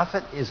 the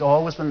prophet is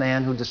always the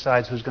man who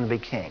decides who's going to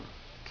be king.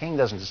 King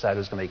doesn't decide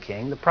who's going to be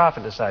king. The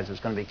prophet decides who's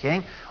going to be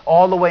king.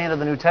 All the way into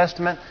the New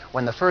Testament,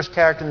 when the first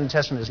character in the New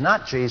Testament is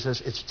not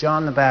Jesus, it's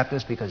John the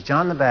Baptist, because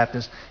John the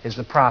Baptist is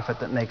the prophet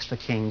that makes the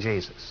king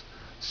Jesus.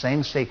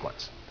 Same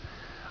sequence.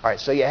 All right,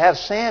 so you have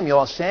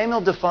Samuel.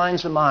 Samuel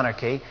defines the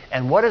monarchy.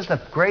 And what is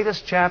the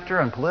greatest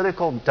chapter in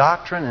political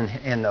doctrine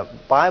in the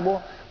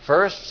Bible?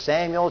 1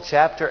 Samuel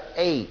chapter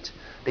 8.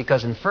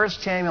 Because in 1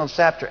 Samuel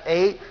chapter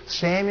 8,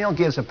 Samuel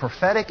gives a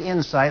prophetic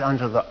insight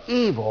onto the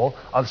evil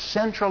of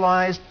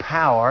centralized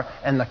power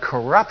and the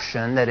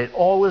corruption that it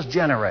always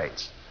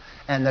generates,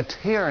 and the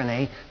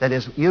tyranny that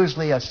is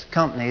usually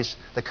accompanies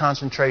the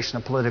concentration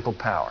of political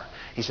power.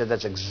 He said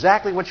that's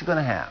exactly what you're going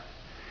to have.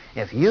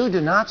 If you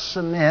do not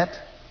submit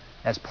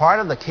as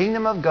part of the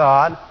kingdom of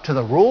God to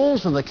the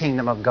rules of the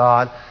kingdom of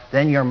God,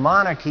 then your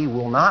monarchy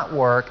will not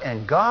work,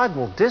 and God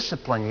will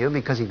discipline you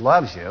because He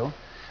loves you.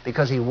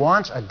 Because He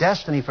wants a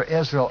destiny for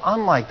Israel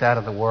unlike that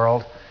of the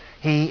world.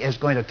 He is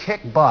going to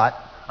kick butt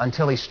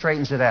until He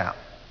straightens it out.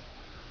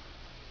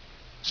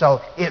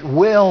 So it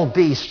will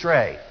be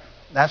straight.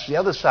 That's the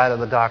other side of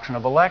the doctrine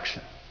of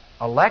election.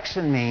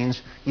 Election means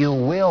you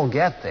will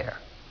get there.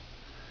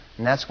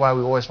 And that's why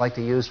we always like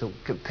to use the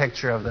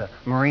picture of the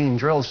Marine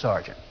drill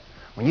sergeant.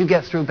 When you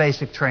get through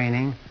basic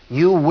training,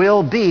 you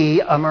will be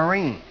a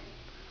Marine.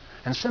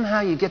 And somehow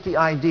you get the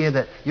idea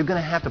that you're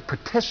going to have to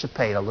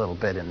participate a little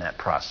bit in that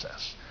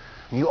process.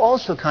 And you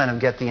also kind of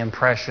get the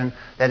impression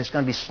that it's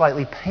going to be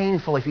slightly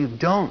painful if you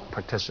don't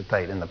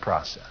participate in the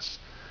process.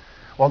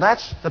 Well,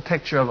 that's the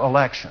picture of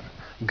election.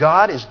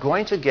 God is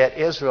going to get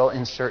Israel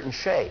in certain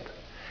shape.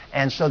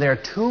 And so there are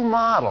 2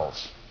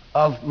 models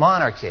of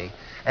monarchy.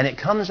 And it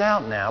comes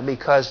out now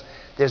because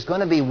there's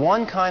going to be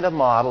one kind of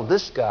model,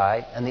 this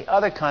guy, and the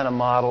other kind of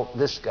model,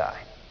 this guy.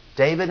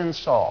 David and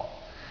Saul.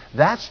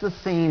 That's the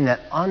theme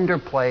that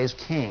underplays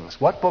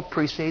Kings. What book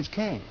precedes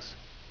Kings?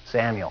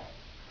 Samuel.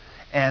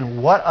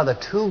 And what are the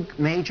 2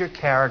 major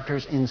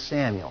characters in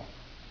Samuel?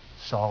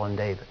 Saul and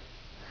David.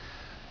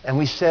 And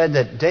we said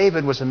that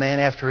David was a man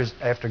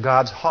after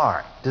God's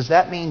heart. Does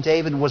that mean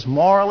David was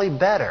morally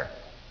better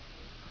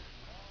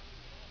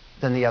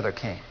than the other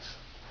kings?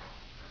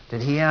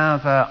 Did he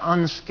have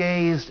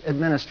unscathed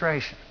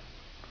administration?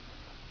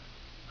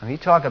 I mean, you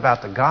talk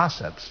about the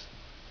gossips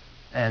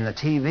and the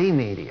TV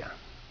media.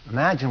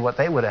 Imagine what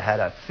they would have had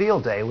a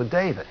field day with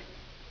David.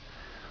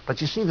 But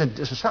you see,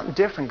 there's something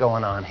different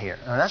going on here.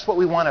 And that's what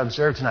we want to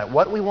observe tonight.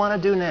 What we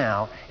want to do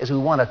now is we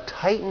want to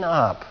tighten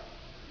up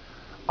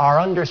our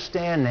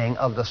understanding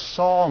of the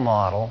Saul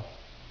model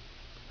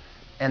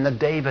and the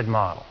David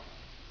model.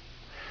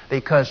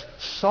 Because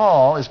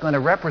Saul is going to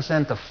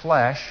represent the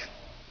flesh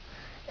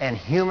and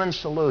human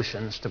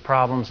solutions to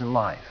problems in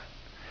life.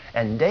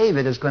 And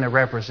David is going to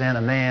represent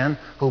a man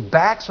who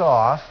backs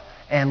off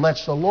and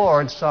lets the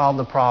Lord solve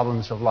the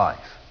problems of life.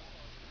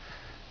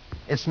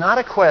 It's not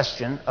a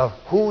question of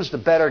who's the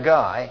better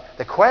guy.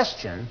 The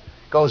question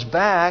goes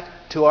back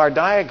to our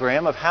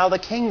diagram of how the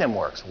kingdom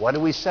works. What do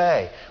we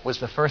say was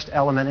the first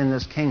element in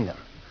this kingdom?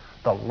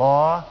 The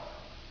law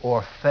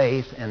or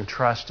faith and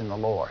trust in the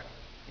Lord.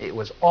 It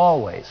was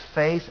always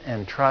faith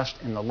and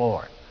trust in the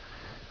Lord.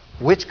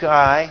 Which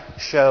guy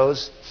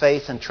shows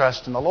faith and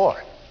trust in the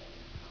Lord?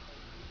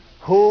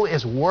 Who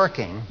is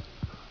working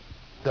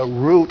the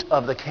root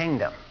of the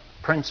kingdom,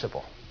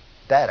 principle,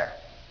 better.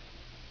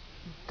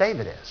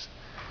 David is.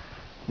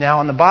 Now,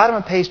 on the bottom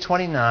of page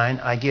 29,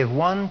 I give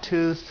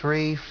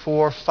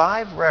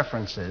 5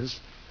 references.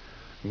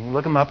 You can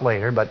look them up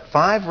later, but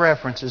 5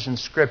 references in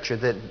Scripture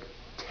that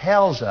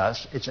tells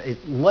us,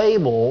 it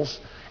labels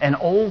an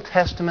Old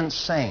Testament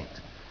saint.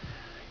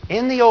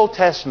 In the Old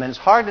Testament, it's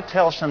hard to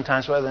tell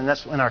sometimes whether, and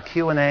that's in our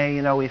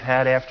Q&A, we've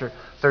had after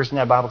Thursday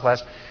night Bible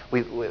class,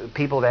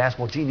 people have asked,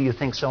 well, gee, do you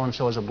think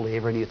so-and-so is a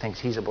believer? Do you think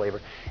he's a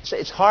believer?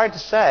 It's hard to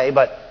say,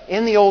 but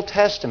in the Old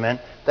Testament,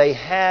 they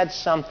had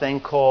something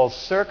called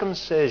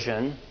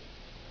circumcision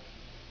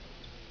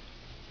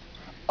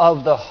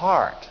of the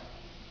heart.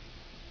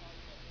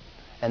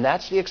 And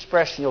that's the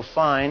expression you'll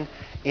find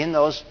in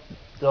those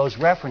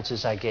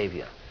references I gave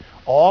you.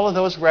 All of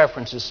those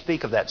references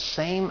speak of that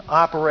same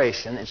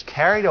operation. It's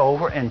carried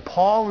over, and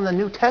Paul in the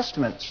New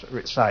Testament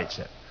cites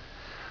it.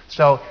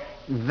 So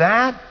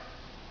that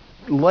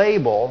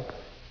label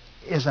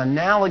is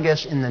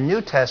analogous in the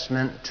New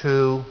Testament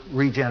to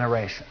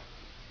regeneration.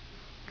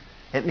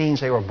 It means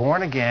they were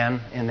born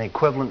again in the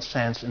equivalent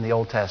sense in the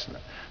Old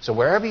Testament. So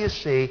wherever you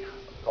see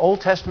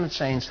Old Testament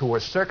saints who were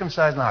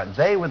circumcised in the heart,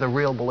 they were the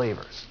real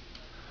believers.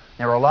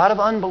 There were a lot of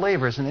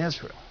unbelievers in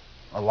Israel,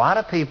 a lot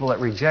of people that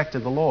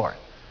rejected the Lord.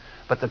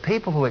 But the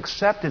people who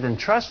accepted and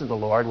trusted the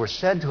Lord were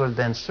said to have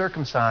been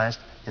circumcised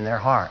in their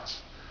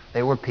hearts.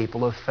 They were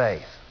people of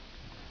faith.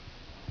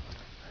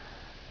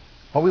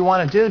 What we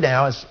want to do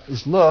now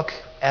is look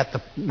at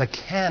the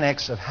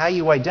mechanics of how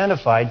you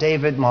identify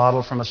David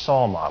model from a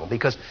Saul model.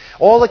 Because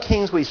all the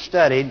kings we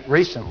studied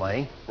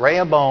recently,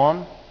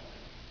 Rehoboam,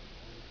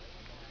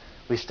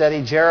 we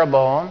studied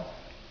Jeroboam,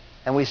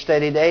 and we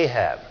studied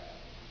Ahab.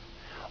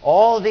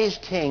 All of these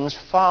kings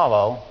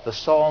follow the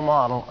Saul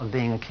model of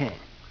being a king.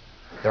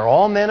 They're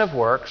all men of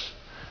works.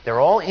 They're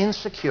all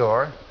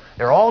insecure.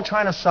 They're all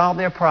trying to solve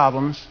their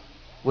problems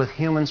with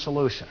human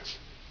solutions.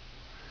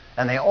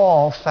 And they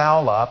all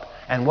foul up.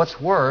 And what's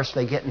worse,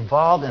 they get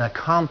involved in a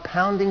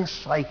compounding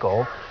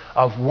cycle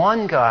of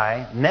one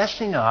guy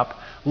messing up,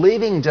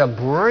 leaving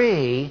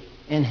debris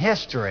in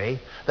history.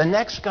 The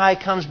next guy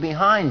comes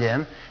behind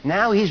him.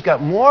 Now he's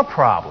got more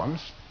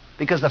problems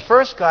because the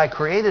first guy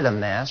created a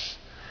mess.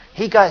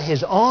 He got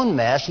his own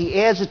mess.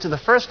 He adds it to the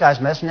first guy's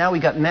mess. Now we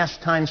got mess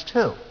times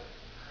 2.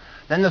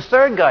 Then the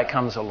third guy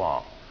comes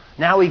along.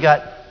 Now we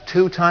got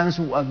 2 times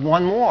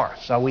 1 more.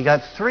 So we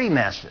got 3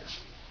 messes.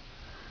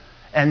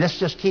 And this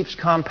just keeps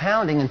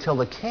compounding until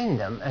the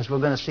kingdom, as we're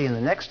going to see in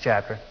the next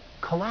chapter,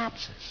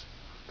 collapses.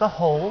 The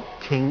whole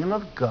kingdom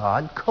of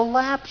God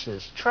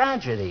collapses.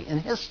 Tragedy in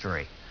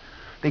history.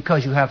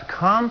 Because you have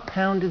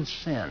compounded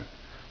sin,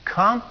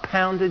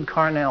 compounded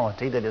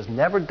carnality that is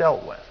never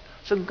dealt with.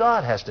 So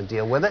God has to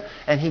deal with it,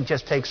 and He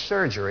just takes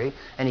surgery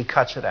and He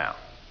cuts it out.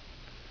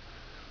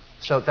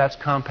 So that's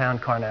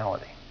compound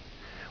carnality.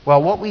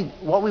 Well, what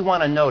we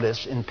want to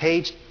notice in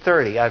page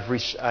 30,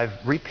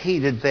 I've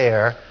repeated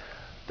there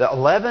the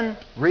 11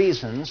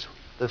 reasons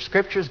the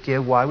Scriptures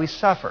give why we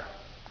suffer.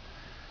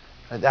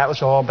 That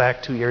was all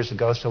back 2 years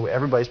ago, so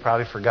everybody's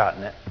probably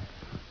forgotten it.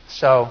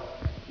 So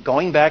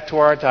going back to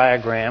our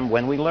diagram,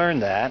 when we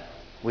learned that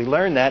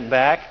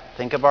back,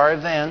 think of our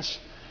events,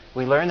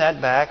 we learned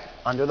that back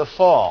under the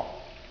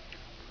fall,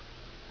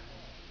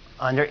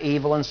 under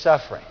evil and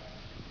suffering.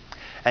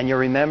 And you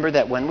remember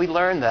that when we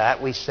learned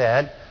that, we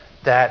said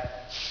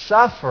that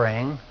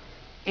suffering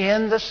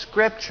in the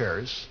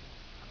Scriptures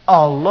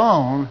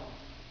alone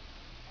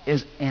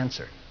is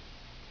answered.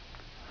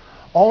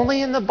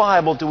 Only in the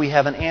Bible do we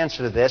have an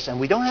answer to this, and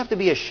we don't have to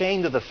be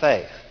ashamed of the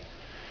faith.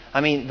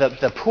 I mean,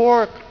 the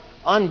poor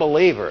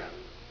unbeliever,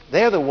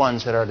 they're the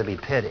ones that are to be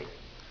pitied.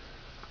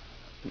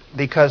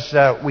 Because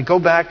we go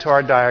back to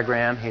our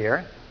diagram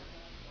here.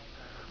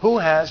 Who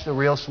has the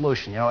real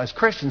solution? As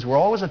Christians, we're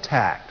always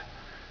attacked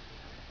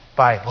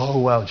by,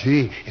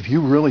 if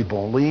you really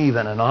believe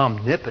in an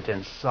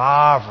omnipotent,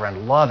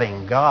 sovereign,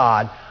 loving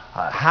God,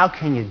 how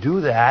can you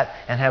do that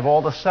and have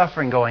all the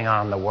suffering going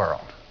on in the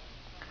world?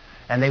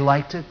 And they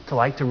like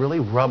to really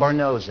rub our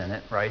nose in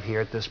it right here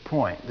at this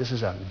point. This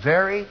is a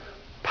very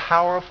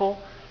powerful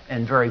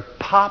and very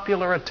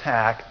popular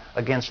attack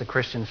against the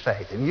Christian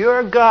faith. If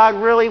your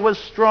God really was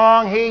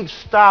strong, He'd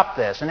stop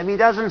this. And if He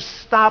doesn't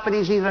stop it,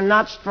 He's either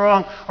not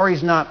strong or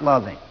He's not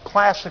loving.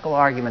 Classical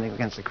argument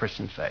against the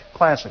Christian faith.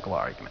 Classical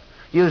argument.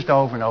 Used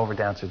over and over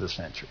down through the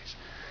centuries.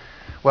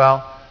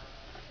 Well,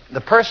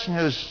 the person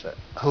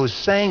who's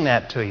saying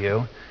that to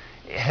you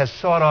has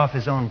sawed off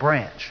his own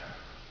branch.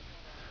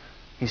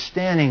 He's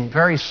standing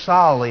very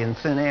solidly in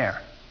thin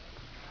air.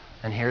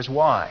 And here's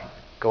why.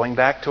 Going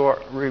back to,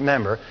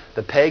 remember,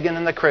 the pagan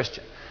and the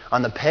Christian.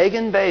 On the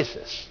pagan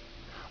basis,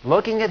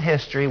 looking at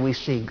history, we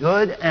see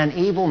good and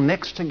evil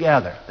mixed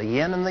together. The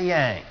yin and the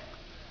yang.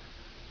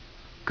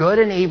 Good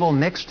and evil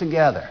mixed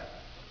together.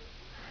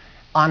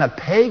 On a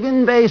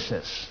pagan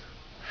basis,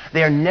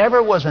 there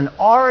never was an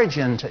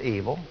origin to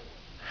evil,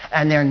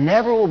 and there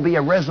never will be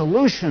a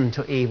resolution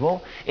to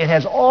evil. It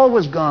has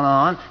always gone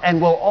on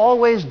and will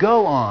always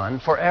go on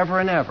forever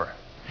and ever.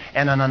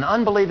 And on an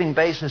unbelieving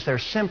basis, there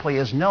simply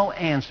is no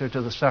answer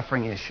to the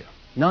suffering issue.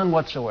 None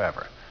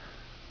whatsoever.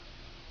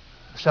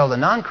 So the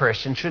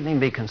non-Christian shouldn't even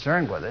be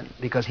concerned with it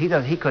because he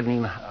couldn't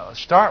even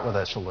start with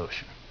a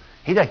solution.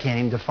 He can't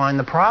even define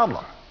the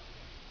problem.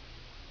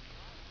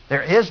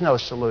 There is no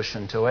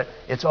solution to it.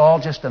 It's all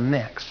just a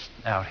mix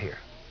out here.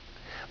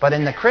 But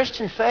in the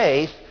Christian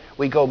faith,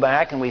 we go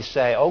back and we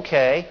say,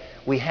 okay,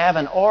 we have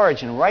an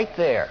origin right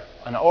there.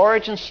 An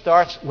origin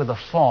starts with a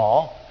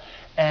fall,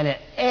 and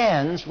it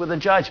ends with a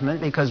judgment,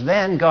 because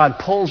then God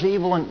pulls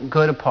evil and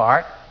good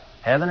apart,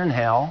 heaven and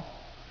hell,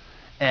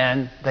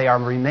 and they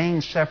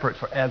remain separate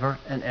forever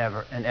and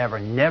ever and ever,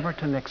 never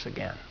to mix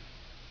again.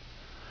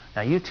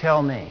 Now you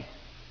tell me,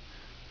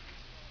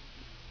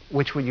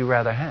 which would you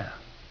rather have?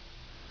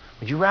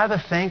 Would you rather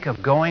think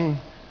of going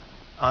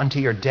onto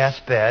your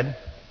deathbed,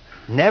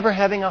 never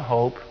having a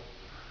hope,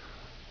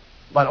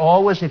 but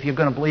always, if you're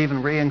going to believe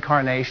in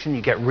reincarnation,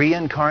 you get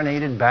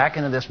reincarnated back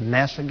into this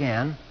mess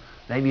again?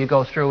 Maybe you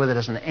go through with it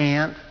as an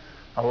ant,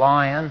 a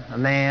lion, a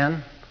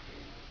man,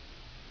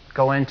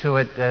 go into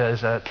it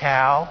as a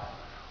cow,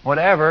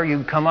 whatever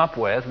you come up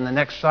with in the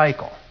next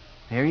cycle.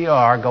 Here you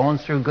are going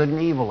through good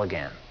and evil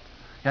again.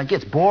 Now, it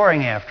gets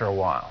boring after a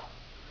while.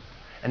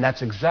 And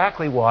that's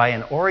exactly why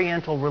in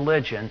Oriental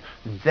religion,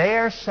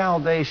 their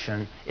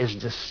salvation is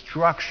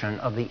destruction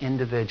of the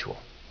individual.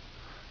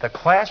 The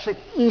classic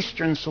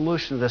Eastern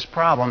solution to this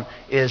problem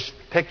is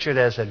pictured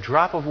as a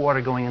drop of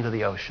water going into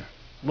the ocean.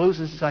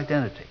 Loses its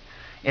identity.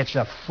 It's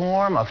a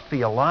form of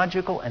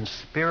theological and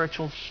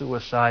spiritual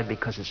suicide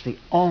because it's the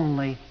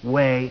only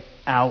way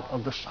out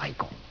of the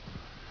cycle.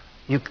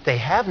 They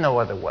have no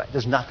other way.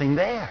 There's nothing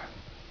there.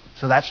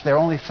 So that's their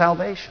only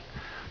salvation.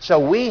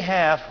 So we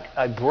have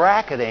a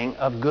bracketing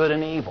of good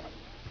and evil.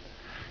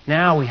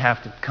 Now we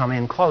have to come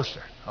in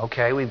closer.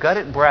 Okay, we've got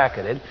it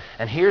bracketed,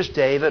 and here's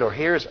David, or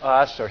here's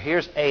us, or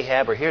here's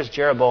Ahab, or here's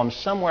Jeroboam,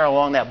 somewhere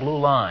along that blue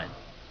line.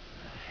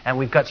 And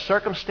we've got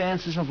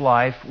circumstances of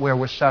life where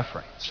we're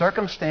suffering,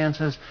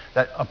 circumstances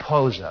that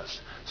oppose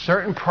us,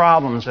 certain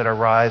problems that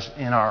arise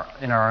in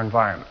our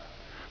environment.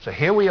 So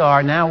here we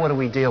are. Now what do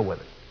we deal with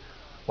it?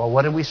 Well,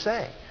 what did we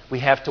say? We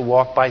have to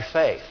walk by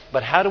faith.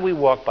 But how do we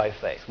walk by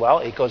faith? Well,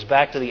 it goes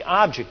back to the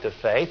object of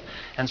faith,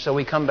 and so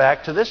we come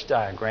back to this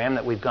diagram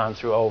that we've gone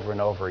through over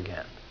and over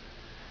again.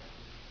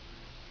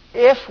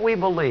 If we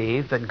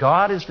believe that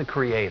God is the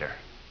Creator,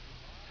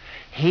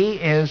 He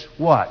is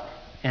what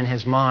in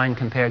His mind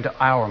compared to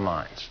our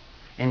minds,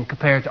 and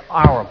compared to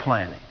our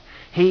planning?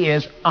 He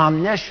is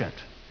omniscient.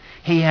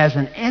 He has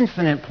an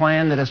infinite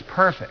plan that is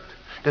perfect.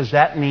 Does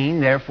that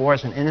mean, therefore,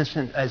 as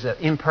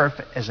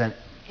an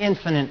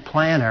infinite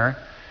planner,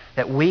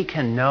 that we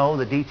can know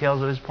the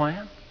details of His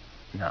plan?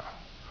 No.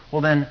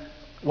 Well, then,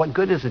 what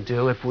good does it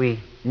do if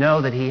we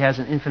know that He has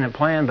an infinite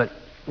plan, but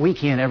we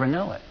can't ever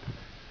know it?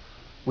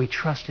 We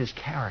trust His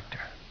character.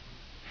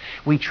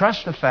 We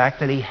trust the fact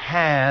that He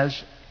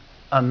has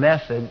a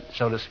method,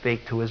 so to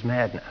speak, to His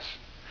madness.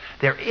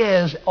 There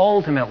is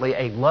ultimately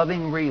a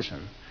loving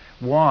reason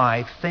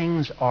why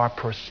things are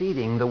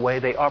proceeding the way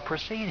they are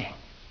proceeding.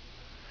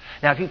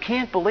 Now, if you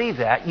can't believe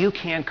that, you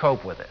can't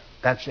cope with it.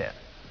 That's it.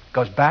 It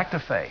goes back to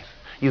faith.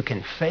 You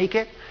can fake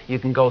it. You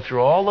can go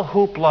through all the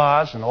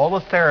hooplas and all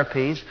the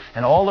therapies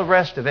and all the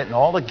rest of it and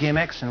all the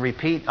gimmicks and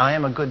repeat, I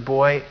am a good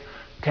boy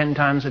 10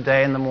 times a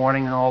day in the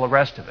morning and all the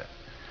rest of it.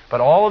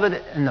 But all of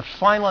it in the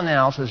final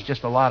analysis is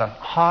just a lot of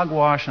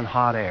hogwash and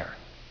hot air.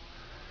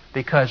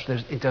 Because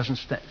it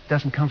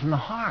doesn't come from the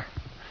heart.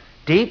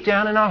 Deep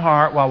down in our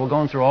heart, while we're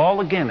going through all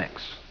the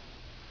gimmicks,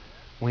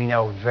 we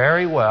know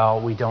very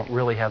well we don't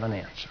really have an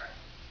answer.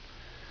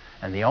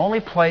 And the only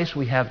place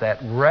we have that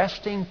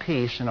resting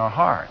peace in our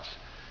hearts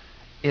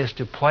is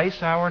to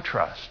place our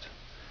trust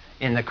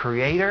in the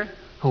Creator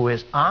who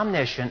is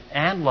omniscient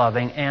and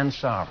loving and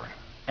sovereign.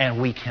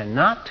 And we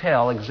cannot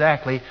tell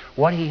exactly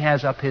what He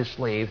has up His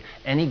sleeve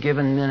any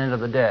given minute of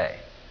the day.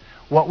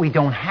 What we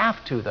don't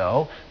have to,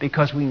 though,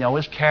 because we know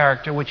His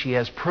character, which He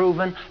has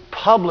proven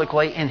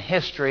publicly in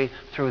history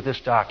through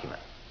this document.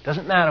 It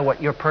doesn't matter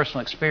what your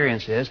personal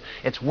experience is.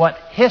 It's what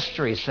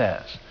history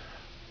says.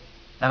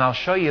 And I'll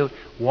show you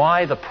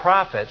why the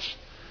prophets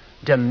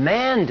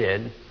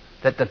demanded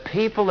that the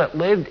people that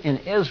lived in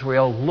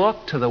Israel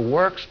look to the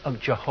works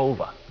of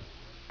Jehovah.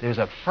 There's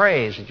a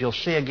phrase that you'll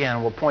see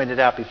again. We'll point it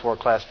out before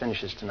class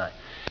finishes tonight.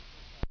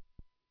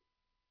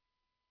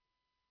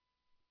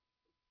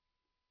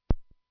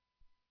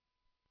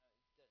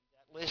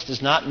 That list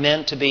is not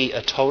meant to be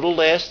a total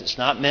list. It's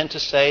not meant to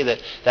say that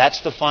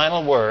that's the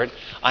final word.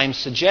 I'm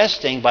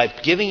suggesting by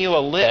giving you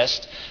a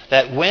list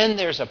that when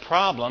there's a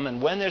problem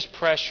and when there's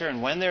pressure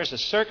and when there's a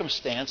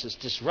circumstance that's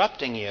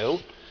disrupting you,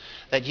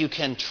 that you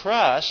can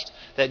trust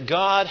that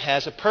God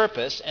has a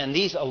purpose, and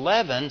these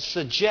 11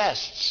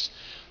 suggests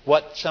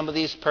what some of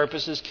these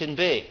purposes can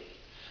be.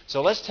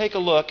 So let's take a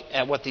look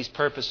at what these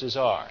purposes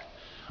are.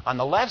 On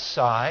the left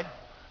side,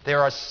 there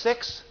are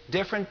 6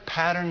 different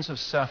patterns of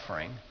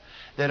suffering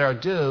that are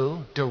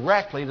due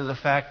directly to the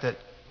fact that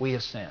we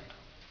have sinned.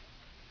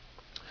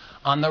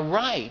 On the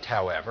right,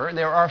 however,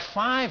 there are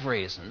 5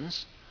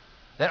 reasons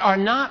that are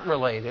not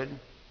related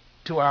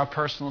to our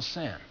personal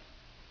sin.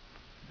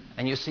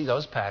 And you see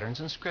those patterns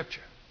in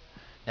Scripture.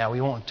 Now,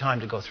 we won't have time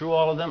to go through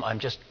all of them. I'm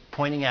just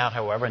pointing out,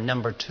 however,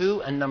 number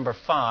 2 and number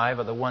 5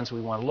 are the ones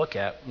we want to look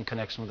at in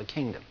connection with the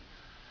kingdom.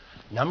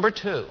 Number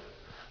 2,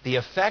 the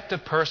effect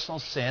of personal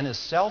sin is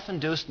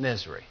self-induced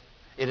misery.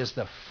 It is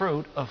the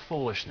fruit of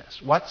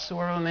foolishness.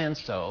 Whatsoever a man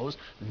sows,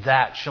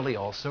 that shall he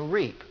also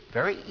reap.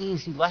 Very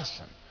easy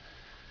lesson.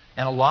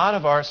 And a lot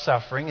of our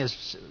suffering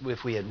is,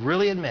 if we had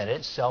really admit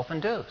it,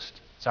 self-induced.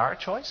 It's our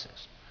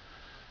choices.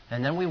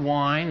 And then we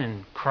whine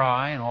and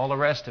cry and all the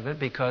rest of it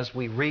because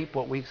we reap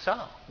what we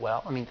sow.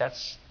 Well, I mean,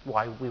 that's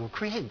why we were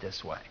created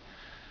this way.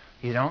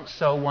 You don't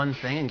sow one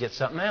thing and get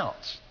something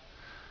else.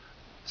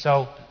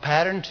 So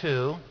pattern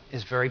 2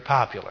 is very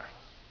popular.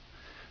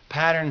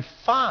 Pattern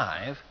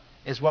 5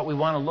 is what we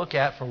want to look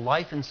at for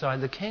life inside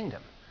the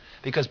kingdom.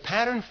 Because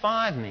pattern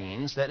 5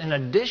 means that in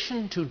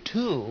addition to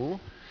 2,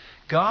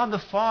 God the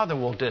Father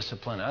will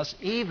discipline us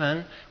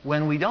even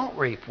when we don't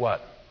reap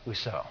what we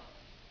sow.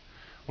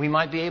 We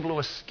might be able to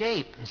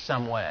escape in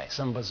some way.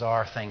 Some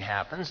bizarre thing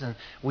happens and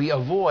we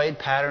avoid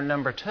pattern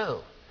number 2.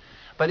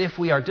 But if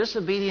we are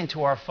disobedient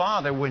to our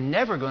Father, we're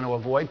never going to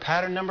avoid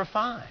pattern number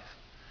 5.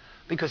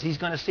 Because He's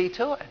going to see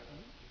to it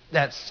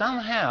that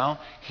somehow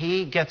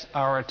He gets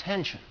our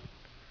attention.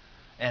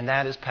 And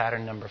that is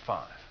pattern number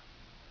 5.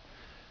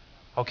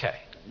 Okay,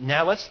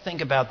 now let's think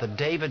about the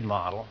David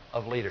model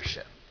of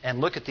leadership and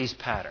look at these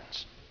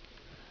patterns.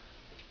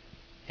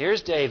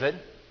 Here's David,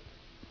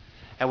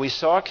 and we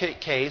saw a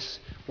case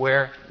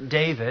where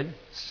David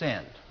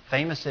sinned.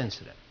 Famous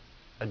incident.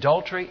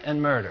 Adultery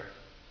and murder.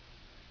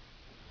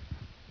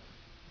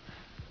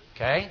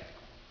 Okay?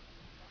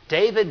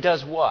 David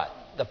does what?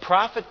 The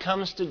prophet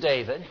comes to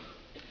David,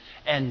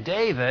 and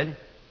David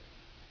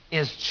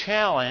is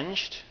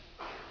challenged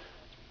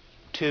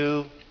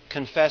to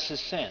confess his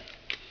sin.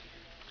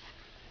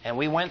 And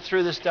we went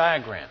through this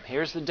diagram.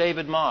 Here's the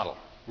David model.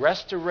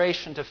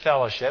 Restoration to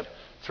fellowship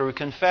through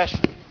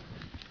confession.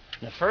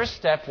 And the first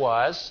step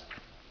was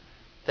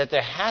that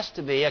there has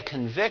to be a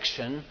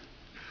conviction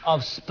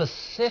of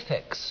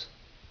specifics.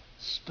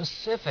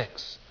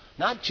 Specifics.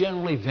 Not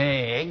generally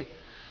vague,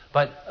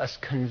 but a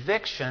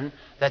conviction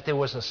that there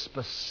was a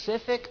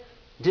specific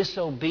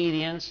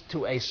disobedience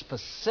to a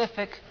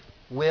specific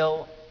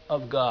will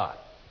of God.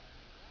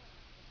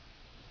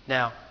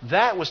 Now,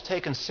 that was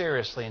taken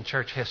seriously in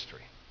church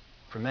history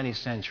for many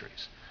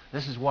centuries.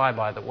 This is why,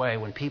 by the way,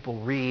 when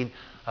people read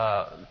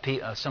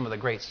some of the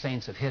great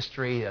saints of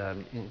history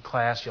in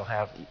class, you'll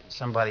have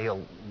somebody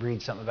will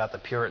read something about the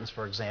Puritans,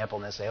 for example,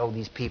 and they say, oh,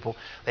 these people,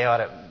 they ought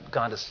to have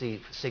gone to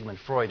see Sigmund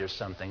Freud or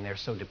something. They're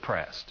so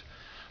depressed.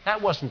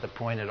 That wasn't the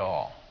point at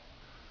all.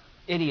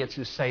 Idiots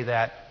who say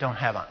that don't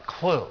have a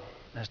clue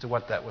as to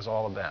what that was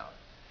all about.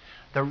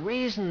 The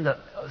reason the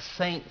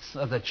saints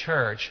of the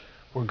church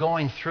were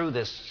going through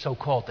this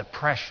so-called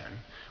depression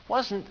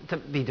wasn't to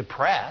be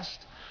depressed.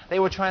 They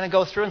were trying to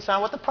go through and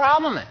find what the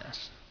problem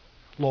is.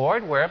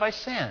 Lord, where have I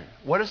sinned?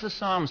 What does the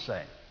Psalm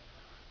say?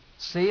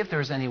 See if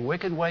there's any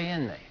wicked way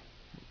in me.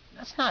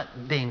 That's not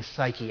being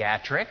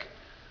psychiatric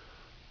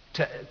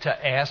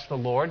to ask the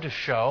Lord to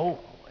show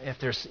if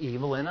there's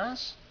evil in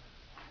us.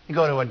 You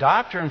go to a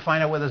doctor and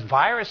find out whether there's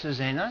viruses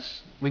in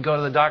us. We go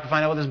to the doctor to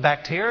find out whether there's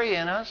bacteria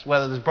in us,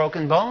 whether there's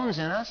broken bones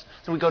in us.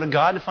 So we go to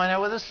God to find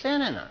out whether there's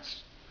sin in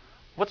us.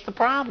 What's the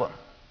problem?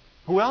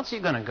 Who else are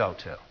you going to go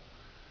to?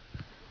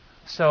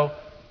 So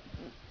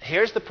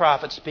here's the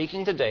prophet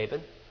speaking to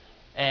David.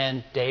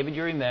 And David,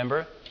 you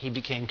remember, he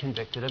became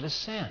convicted of his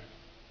sin.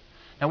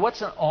 Now,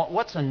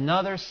 what's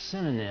another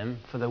synonym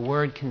for the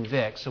word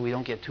convict so we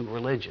don't get too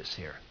religious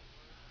here?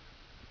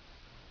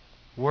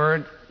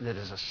 Word that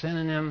is a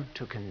synonym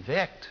to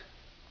convict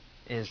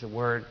is the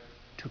word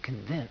to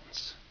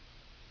convince.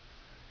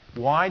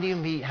 Why do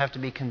you have to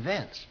be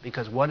convinced?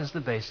 Because what is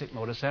the basic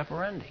modus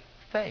operandi?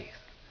 Faith.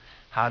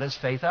 How does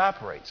faith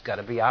operate? It's got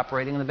to be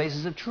operating on the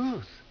basis of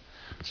truth.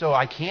 So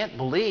I can't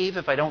believe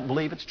if I don't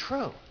believe it's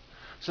true.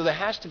 So there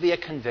has to be a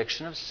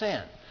conviction of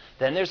sin.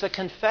 Then there's a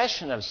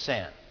confession of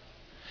sin.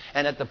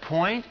 And at the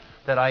point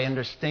that I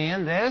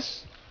understand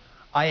this,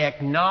 I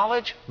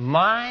acknowledge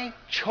my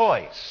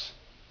choice.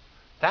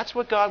 That's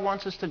what God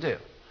wants us to do.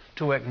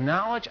 To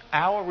acknowledge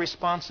our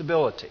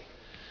responsibility.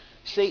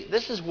 See,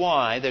 this is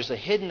why there's a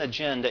hidden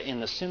agenda in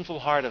the sinful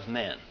heart of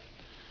men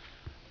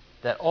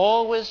that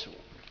always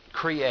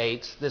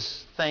creates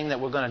this thing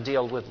that we're going to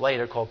deal with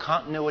later called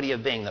continuity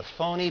of being, the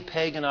phony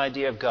pagan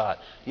idea of God.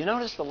 You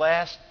notice the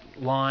last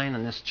line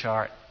on this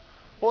chart?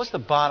 What was the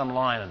bottom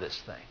line of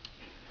this thing?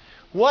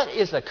 What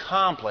is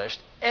accomplished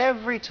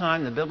every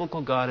time the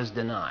biblical God is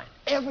denied?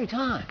 Every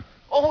time.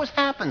 Always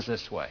happens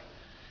this way.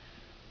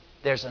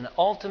 There's an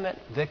ultimate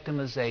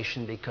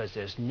victimization because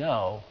there's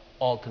no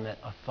ultimate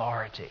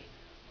authority.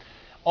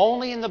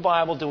 Only in the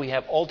Bible do we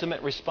have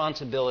ultimate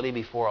responsibility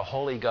before a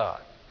holy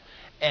God.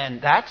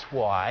 And that's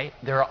why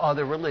there are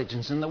other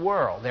religions in the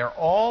world. They're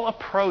all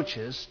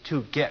approaches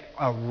to get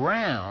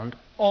around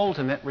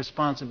ultimate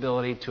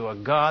responsibility to a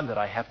God that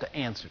I have to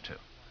answer to.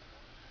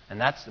 And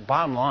that's the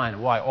bottom line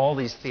of why all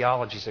these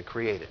theologies are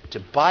created,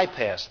 to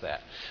bypass that.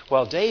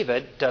 Well,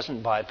 David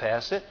doesn't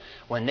bypass it.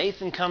 When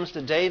Nathan comes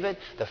to David,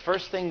 the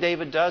first thing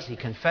David does, he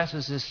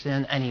confesses his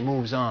sin and he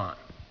moves on.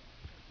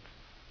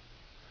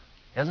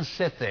 He doesn't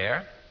sit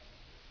there.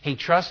 He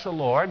trusts the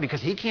Lord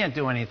because he can't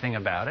do anything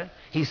about it.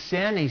 He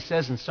sinned. He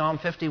says in Psalm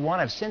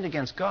 51, I've sinned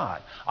against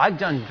God. I've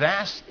done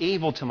vast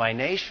evil to my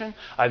nation.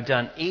 I've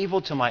done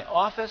evil to my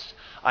office.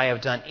 I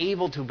have done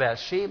evil to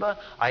Bathsheba.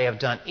 I have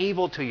done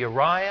evil to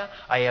Uriah.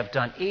 I have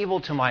done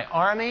evil to my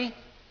army.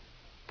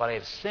 But I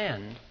have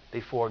sinned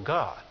before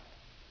God.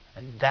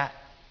 And that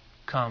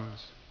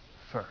comes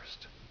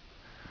first.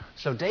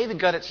 So David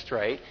got it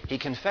straight. He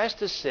confessed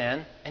his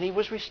sin and he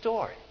was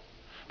restored.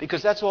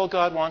 Because that's all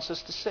God wants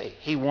us to see.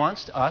 He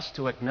wants us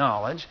to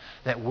acknowledge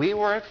that we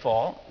were at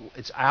fault.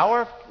 It's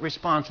our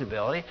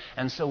responsibility.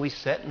 And so we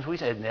sit and we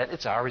admit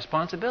it's our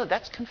responsibility.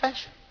 That's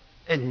confession.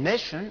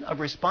 Admission of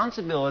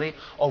responsibility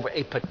over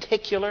a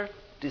particular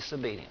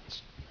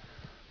disobedience.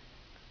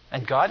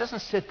 And God doesn't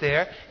sit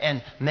there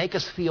and make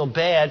us feel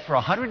bad for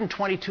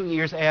 122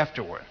 years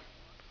afterward.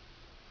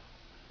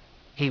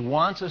 He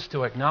wants us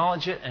to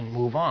acknowledge it and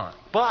move on.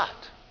 But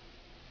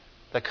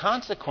the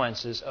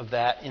consequences of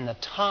that in the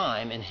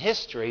time, in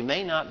history,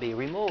 may not be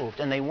removed.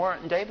 And they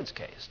weren't in David's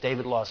case.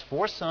 David lost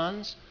 4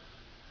 sons.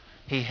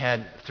 He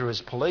had, through his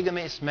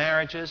polygamous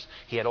marriages,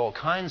 he had all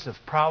kinds of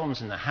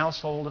problems in the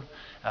household.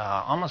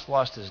 Almost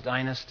lost his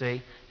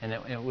dynasty. And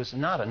it was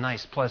not a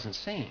nice, pleasant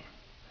scene.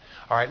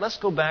 All right, let's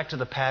go back to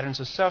the patterns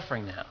of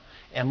suffering now.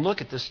 And look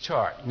at this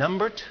chart.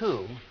 Number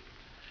 2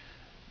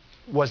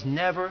 was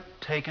never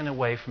taken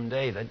away from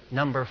David.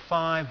 Number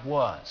 5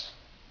 was.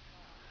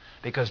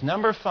 Because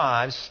number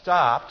 5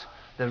 stopped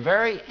the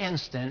very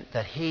instant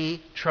that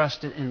he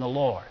trusted in the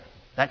Lord.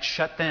 That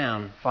shut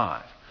down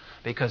 5.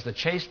 Because the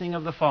chastening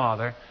of the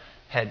father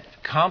had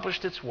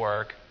accomplished its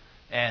work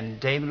and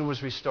David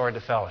was restored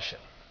to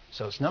fellowship.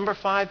 So its number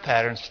 5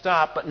 pattern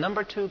stopped, but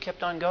number 2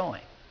 kept on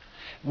going.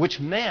 Which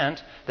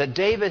meant that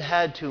David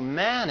had to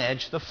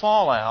manage the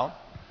fallout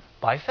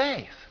by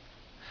faith.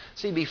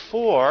 See,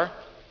 before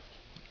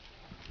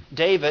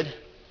David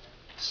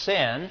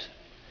sinned,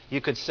 you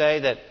could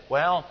say that,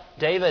 well,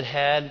 David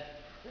had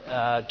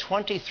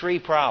 23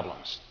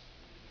 problems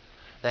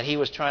that he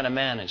was trying to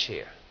manage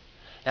here.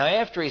 Now,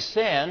 after he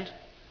sinned,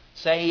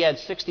 say he had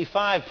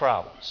 65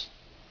 problems.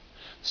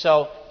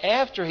 So,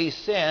 after he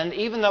sinned,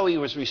 even though he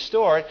was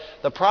restored,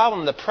 the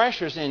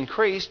pressures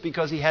increased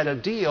because he had to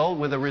deal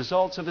with the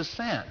results of his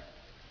sin.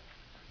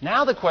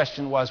 Now the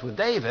question was with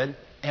David,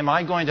 am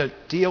I going to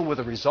deal with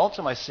the results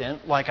of my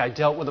sin like I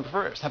dealt with the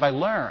first? Have I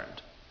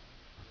learned?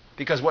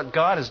 Because what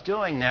God is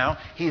doing now,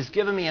 He's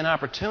given me an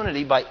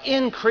opportunity by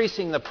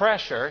increasing the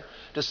pressure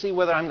to see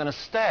whether I'm going to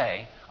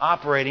stay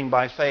operating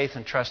by faith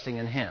and trusting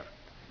in Him.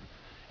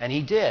 And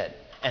He did.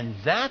 And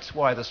that's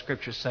why the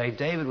Scriptures say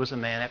David was a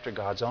man after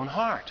God's own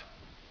heart.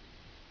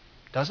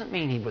 Doesn't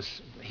mean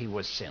he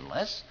was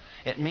sinless.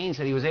 It means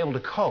that he was able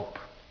to cope.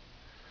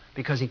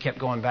 Because he kept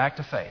going back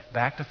to faith,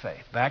 back to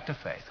faith, back to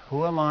faith.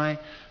 Who am I?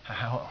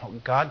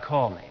 God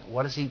called me.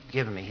 What has He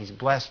given me? He's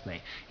blessed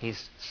me.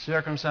 He's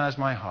circumcised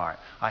my heart.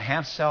 I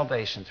have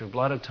salvation through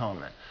blood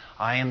atonement.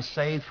 I am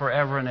saved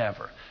forever and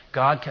ever.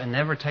 God can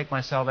never take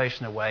my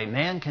salvation away.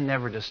 Man can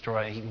never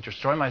destroy. He can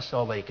destroy my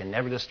soul, but He can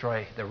never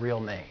destroy the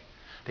real me.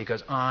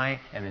 Because I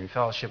am in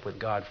fellowship with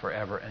God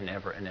forever and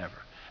ever and ever.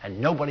 And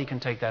nobody can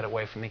take that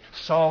away from me.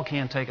 Saul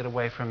can't take it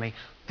away from me.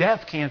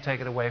 Death can't take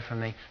it away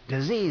from me.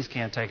 Disease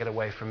can't take it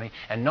away from me.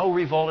 And no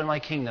revolt in my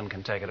kingdom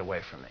can take it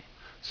away from me.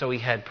 So he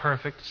had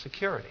perfect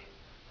security.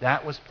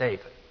 That was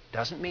David.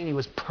 Doesn't mean he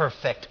was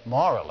perfect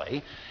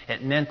morally.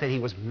 It meant that he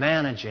was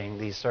managing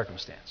these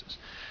circumstances.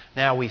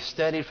 Now, we've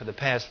studied for the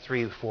past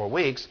 3 or 4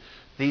 weeks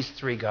these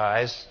 3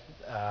 guys.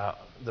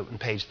 On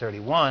page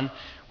 31,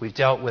 we've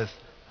dealt with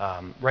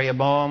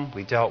Rehoboam,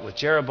 we dealt with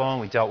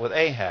Jeroboam, we dealt with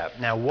Ahab.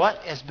 Now, what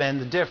has been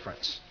the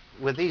difference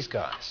with these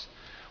guys?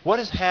 What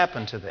has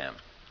happened to them?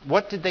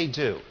 What did they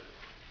do?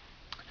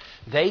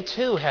 They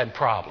too had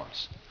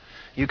problems.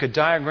 You could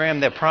diagram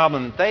the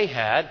problem that they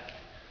had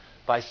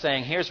by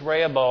saying, here's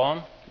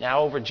Rehoboam, now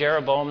over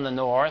Jeroboam in the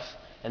north,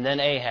 and then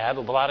Ahab,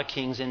 with a lot of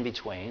kings in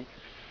between.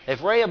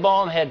 If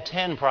Rehoboam had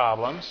 10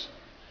 problems,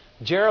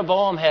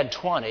 Jeroboam had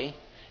 20,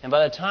 and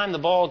by the time the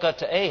ball got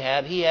to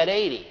Ahab, he had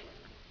 80.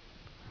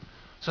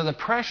 So the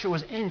pressure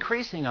was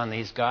increasing on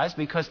these guys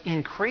because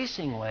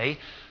increasingly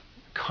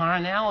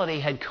carnality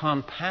had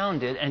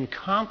compounded and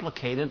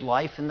complicated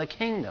life in the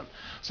kingdom.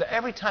 So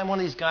every time one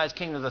of these guys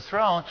came to the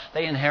throne,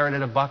 they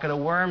inherited a bucket of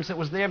worms that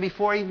was there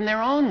before even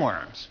their own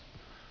worms.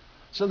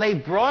 So they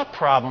brought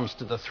problems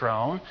to the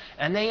throne,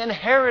 and they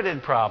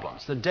inherited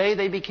problems the day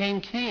they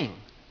became king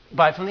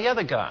from the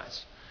other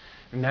guys.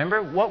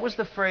 Remember, what was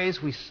the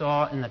phrase we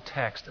saw in the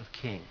text of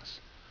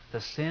Kings?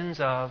 The sins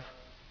of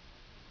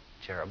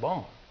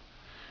Jeroboam.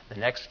 The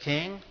next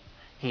king,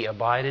 he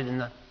abided in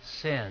the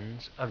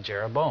sins of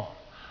Jeroboam.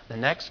 The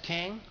next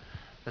king,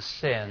 the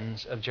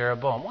sins of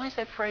Jeroboam. Why is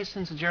that phrase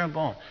sins of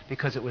Jeroboam?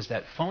 Because it was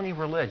that phony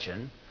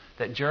religion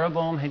that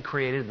Jeroboam had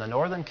created in the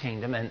northern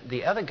kingdom, and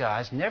the other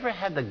guys never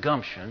had the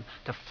gumption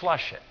to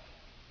flush it.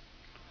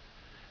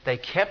 They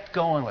kept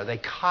going with it. They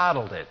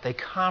coddled it. They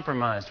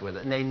compromised with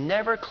it. And they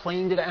never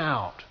cleaned it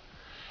out.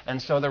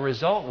 And so the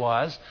result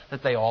was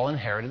that they all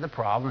inherited the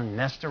problem and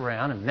messed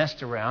around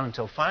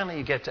until finally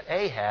you get to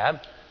Ahab,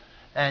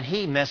 and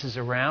he messes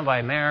around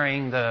by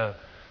marrying the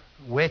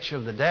witch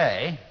of the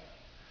day,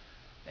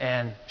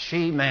 and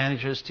she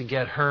manages to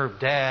get her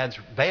dad's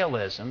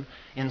Baalism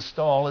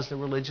installed as the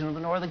religion of the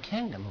northern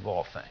kingdom, of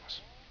all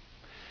things.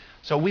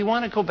 So we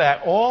want to go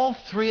back. All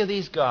three of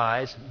these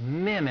guys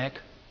mimic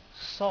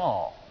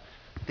Saul.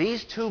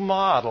 These two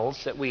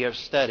models that we have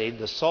studied,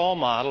 the Saul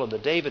model and the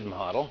David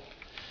model,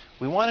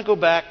 we want to go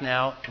back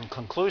now, in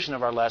conclusion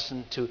of our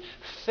lesson, to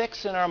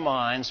fix in our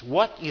minds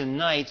what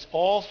unites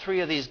all three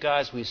of these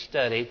guys we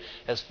studied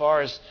as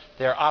far as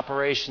their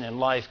operation in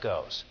life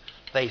goes.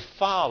 They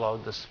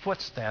followed the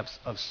footsteps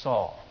of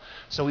Saul.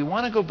 So we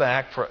want to go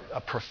back for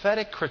a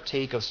prophetic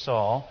critique of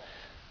Saul,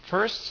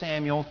 1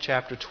 Samuel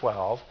chapter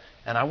 12,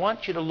 and I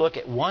want you to look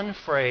at one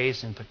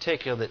phrase in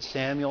particular that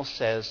Samuel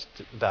says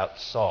about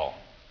Saul.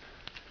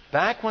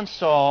 Back when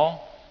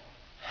Saul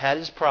had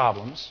his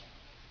problems,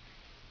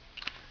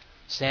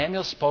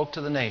 Samuel spoke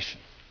to the nation.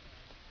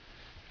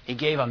 He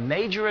gave a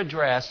major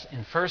address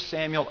in 1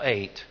 Samuel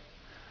 8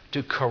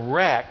 to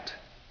correct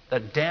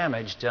the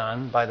damage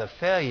done by the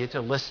failure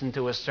to listen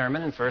to a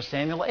sermon in 1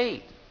 Samuel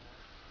 8.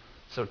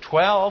 So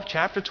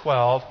chapter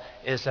 12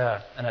 is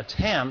an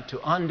attempt to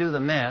undo the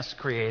mess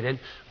created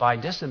by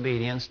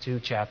disobedience to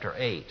chapter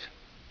 8.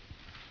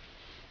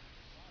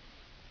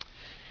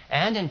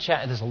 And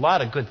there's a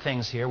lot of good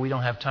things here. We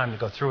don't have time to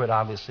go through it,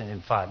 obviously,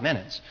 in 5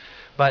 minutes.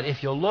 But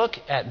if you'll look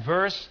at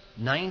verse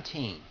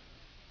 19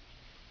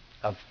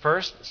 of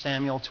 1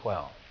 Samuel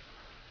 12.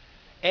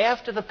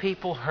 After the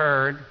people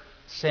heard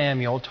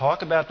Samuel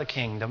talk about the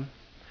kingdom,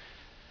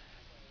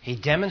 he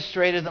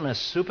demonstrated them in a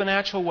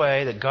supernatural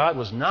way that God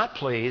was not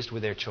pleased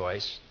with their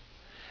choice.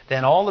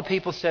 Then all the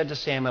people said to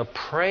Samuel,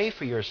 "Pray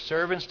for your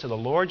servants to the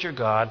Lord your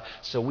God,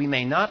 so we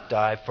may not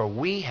die, for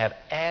we have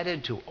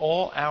added to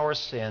all our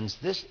sins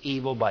this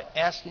evil by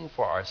asking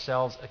for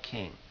ourselves a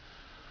king."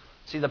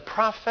 See, the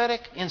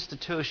prophetic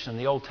institution in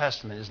the Old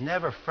Testament is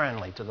never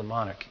friendly to the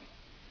monarchy.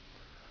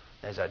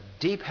 There's a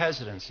deep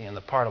hesitancy on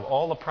the part of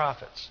all the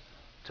prophets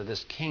to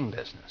this king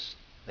business.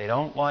 They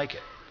don't like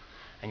it.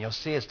 And you'll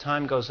see as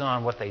time goes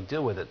on what they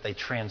do with it. They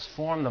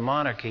transform the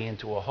monarchy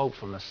into a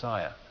hopeful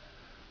Messiah.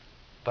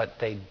 But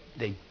they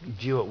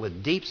view it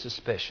with deep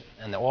suspicion.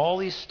 And all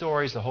these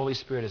stories the Holy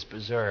Spirit has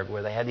preserved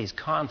where they had these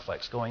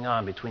conflicts going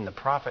on between the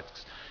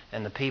prophets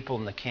and the people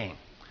and the king.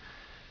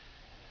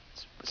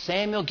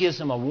 Samuel gives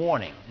them a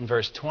warning in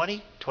verse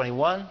 20,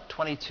 21,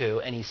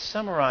 22, and he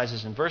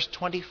summarizes in verse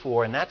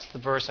 24, and that's the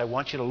verse I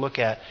want you to look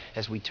at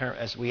as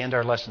we end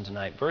our lesson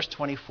tonight. Verse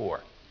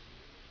 24.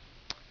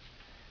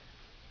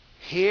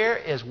 Here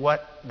is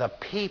what the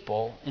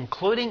people,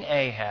 including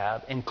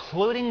Ahab,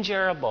 including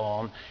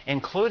Jeroboam,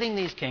 including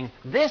these kings,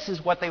 this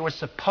is what they were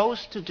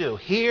supposed to do.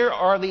 Here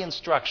are the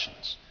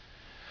instructions.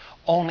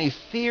 Only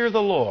fear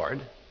the Lord.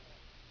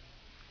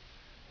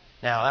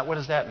 Now, what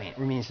does that mean? It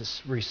means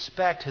to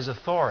respect His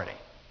authority.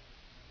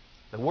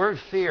 The word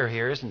fear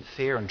here isn't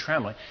fear and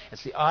trembling.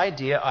 It's the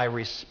idea I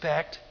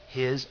respect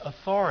His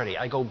authority.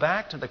 I go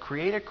back to the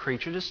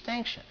creator-creature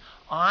distinction.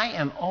 I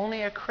am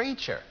only a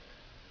creature.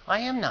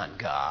 I am not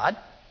God.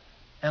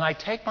 And I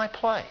take my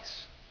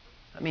place.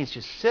 That means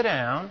you sit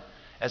down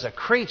as a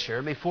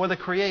creature before the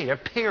Creator,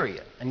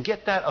 period. And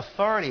get that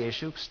authority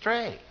issue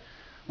straight.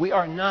 We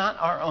are not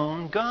our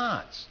own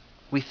gods.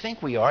 We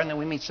think we are, and then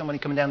we meet somebody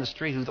coming down the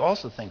street who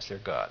also thinks they're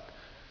God.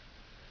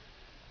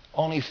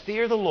 Only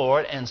fear the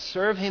Lord and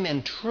serve Him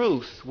in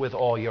truth with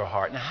all your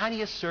heart. Now, how do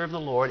you serve the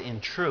Lord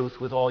in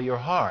truth with all your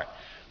heart?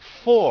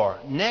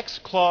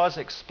 Next clause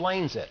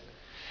explains it.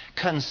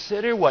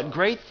 Consider what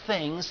great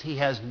things He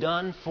has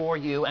done for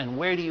you, and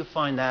where do you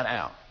find that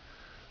out?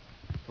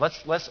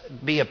 Let's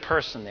be a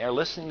person there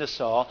listening to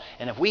Saul,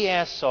 and if we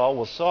ask Saul,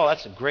 well, Saul,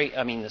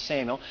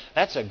 Samuel,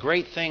 that's a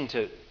great thing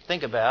to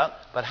think about,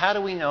 but how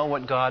do we know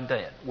what God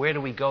did? Where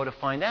do we go to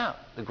find out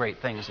the great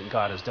things that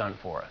God has done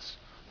for us?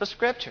 The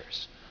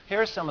Scriptures.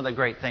 Here are some of the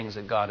great things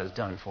that God has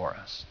done for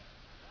us.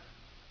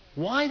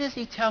 Why does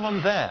He tell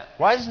them that?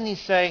 Why doesn't He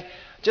say,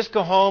 just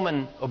go home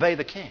and obey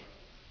the king?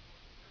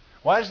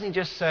 Why doesn't He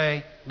just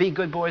say, be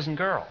good boys and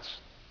girls?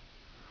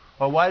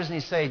 Or why doesn't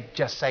He say,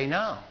 just say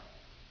no?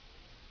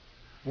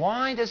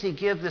 Why does He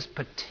give this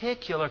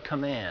particular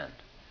command?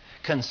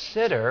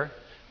 Consider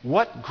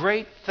what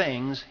great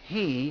things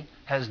He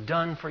has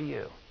done for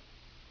you.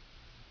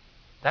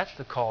 That's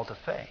the call to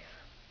faith.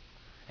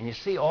 And you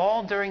see,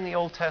 all during the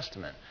Old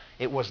Testament,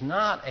 it was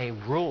not a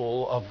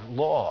rule of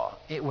law.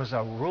 It was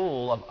a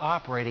rule of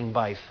operating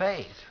by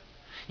faith.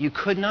 You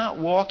could not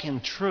walk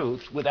in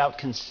truth without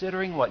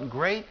considering what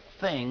great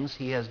things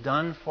He has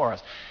done for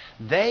us.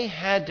 They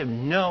had to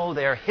know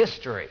their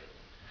history.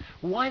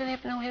 Why do they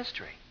have to know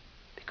history?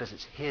 Because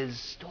it's His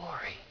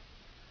story.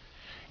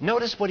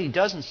 Notice what He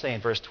doesn't say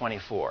in verse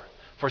 24.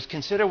 For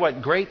consider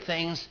what great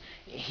things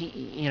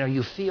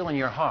you feel in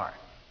your heart.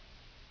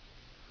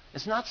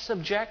 It's not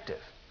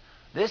subjective.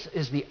 This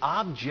is the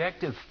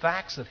objective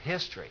facts of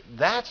history.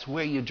 That's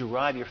where you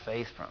derive your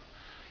faith from.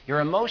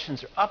 Your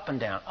emotions are up and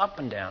down, up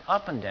and down,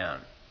 up and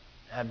down.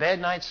 A bad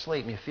night's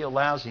sleep and you feel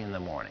lousy in the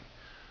morning.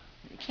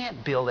 You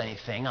can't build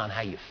anything on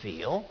how you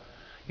feel.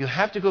 You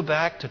have to go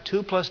back to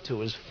 2 plus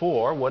 2 is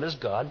 4. What has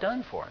God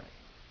done for me?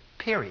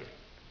 Period.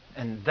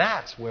 And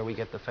that's where we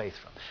get the faith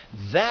from.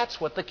 That's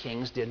what the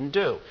kings didn't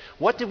do.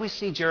 What did we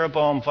see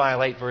Jeroboam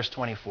violate? Verse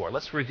 24.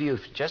 Let's review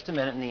for just a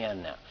minute in the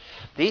end now.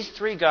 These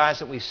 3 guys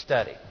that we've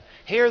studied.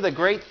 Here are the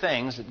great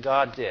things that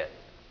God did.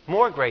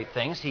 More great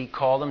things. He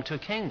called them to a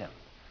kingdom.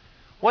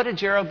 What did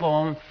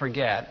Jeroboam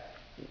forget?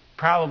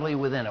 Probably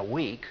within a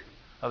week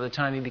of the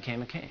time he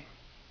became a king.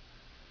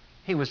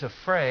 He was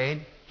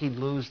afraid he'd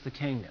lose the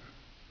kingdom.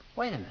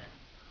 Wait a minute.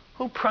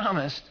 Who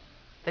promised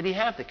that he'd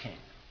have the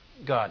kingdom?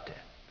 God did.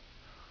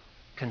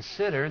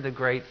 Consider the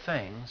great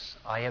things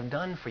I have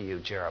done for you,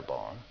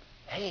 Jeroboam.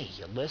 Hey,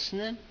 you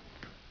listening?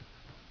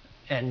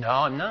 And no,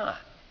 I'm not.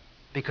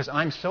 Because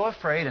I'm so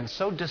afraid and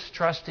so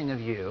distrusting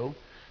of you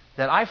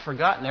that I've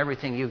forgotten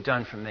everything you've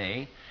done for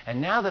me.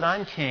 And now that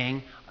I'm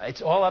king,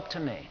 it's all up to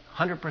me.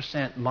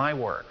 100% my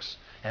works.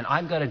 And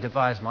I've got to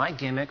devise my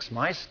gimmicks,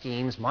 my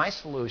schemes, my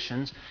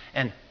solutions.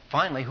 And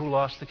finally, who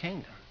lost the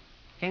kingdom?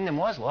 The kingdom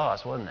was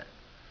lost, wasn't it?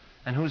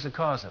 And who's the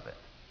cause of it?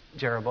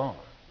 Jeroboam.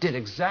 Did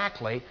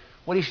exactly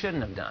what he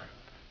shouldn't have done.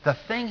 The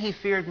thing he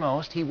feared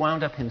most, he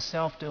wound up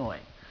himself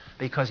doing.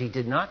 Because he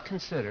did not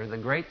consider the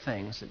great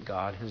things that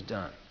God has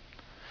done.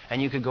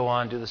 And you could go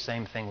on and do the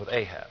same thing with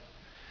Ahab.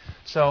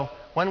 So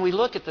when we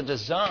look at the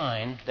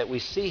design that we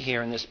see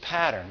here in this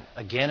pattern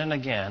again and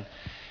again,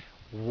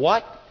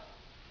 what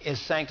is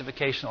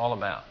sanctification all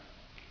about?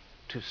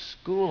 To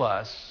school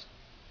us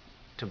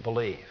to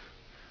believe.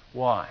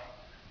 Why?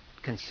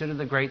 Consider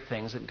the great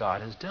things that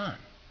God has done.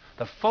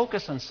 The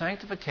focus on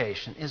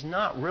sanctification is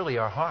not really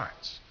our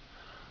hearts.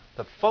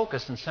 The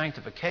focus on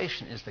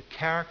sanctification is the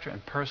character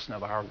and person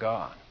of our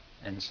God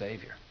and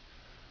Savior.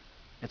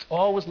 It's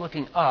always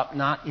looking up,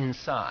 not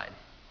inside.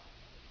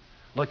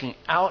 Looking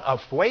out,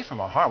 away from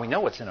our heart. We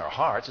know what's in our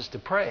hearts. It's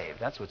depraved.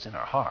 That's what's in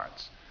our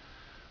hearts.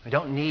 We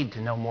don't need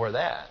to know more of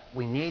that.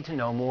 We need to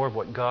know more of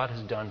what God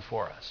has done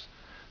for us.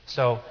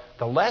 So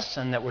the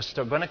lesson that we're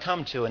still going to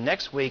come to, and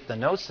next week, the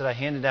notes that I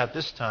handed out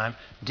this time,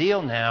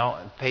 deal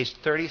now, page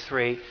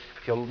 33,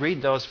 if you'll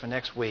read those for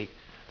next week,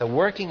 the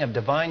working of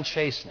divine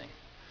chastening.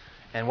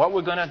 And what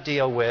we're going to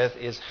deal with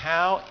is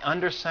how,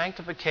 under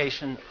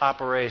sanctification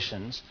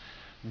operations,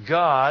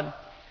 God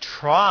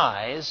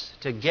tries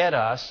to get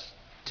us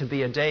to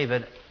be a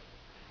David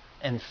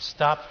and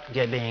stop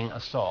being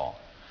a Saul.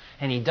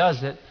 And he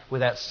does it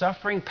with that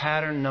suffering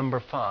pattern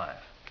number 5.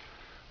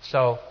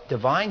 So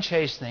divine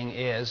chastening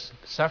is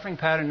suffering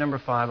pattern number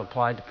 5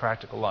 applied to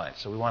practical life.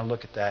 So we want to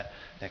look at that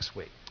next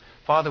week.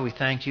 Father, we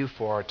thank you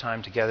for our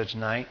time together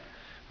tonight.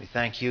 We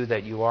thank you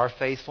that you are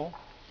faithful.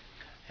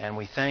 And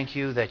we thank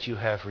you that you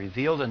have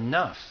revealed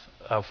enough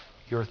of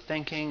your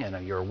thinking and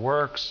of your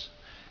works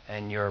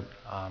and your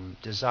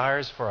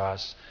desires for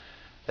us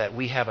that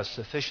we have a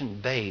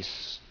sufficient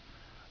base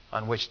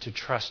on which to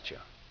trust you.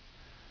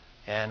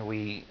 And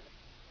we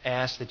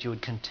ask that you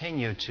would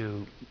continue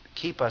to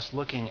keep us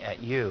looking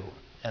at you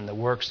and the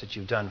works that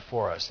you've done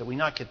for us, that we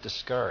not get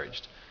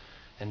discouraged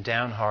and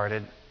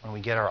downhearted when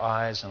we get our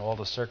eyes on all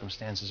the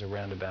circumstances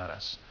around about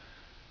us.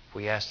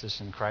 We ask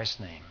this in Christ's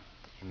name.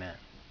 Amen.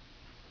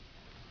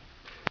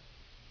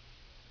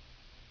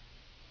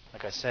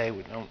 Like I say,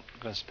 we're not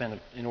going to spend an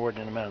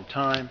inordinate amount of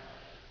time,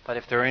 but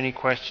if there are any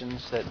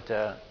questions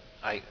that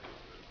I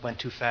went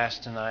too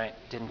fast tonight,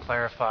 didn't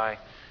clarify,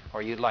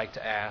 or you'd like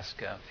to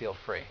ask, feel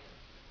free.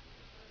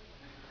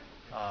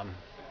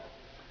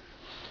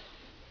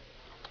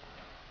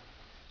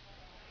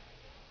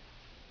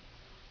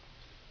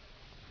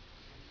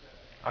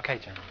 Okay,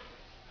 John.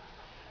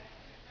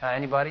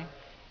 Anybody?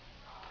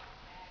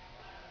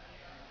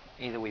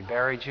 Either we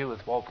buried you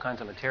with all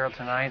kinds of material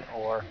tonight,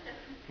 or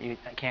you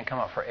can't come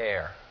up for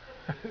air.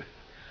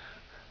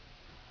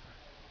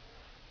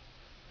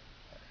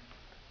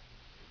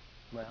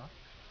 Well,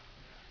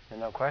 there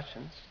are no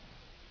questions.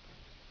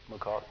 We'll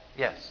call it.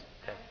 Yes.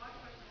 Okay.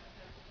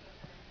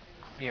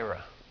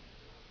 Era.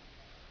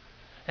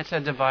 It's a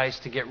device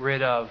to get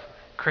rid of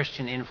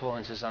Christian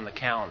influences on the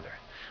calendar.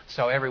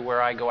 So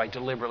everywhere I go, I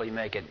deliberately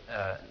make it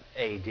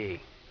AD. And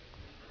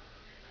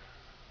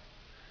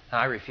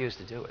I refuse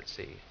to do it,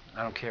 see.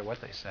 I don't care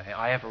what they say.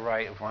 I have a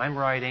right. If I'm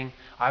writing,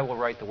 I will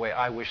write the way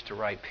I wish to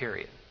write,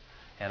 period.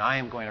 And I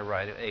am going to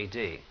write it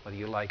AD, whether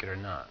you like it or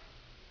not.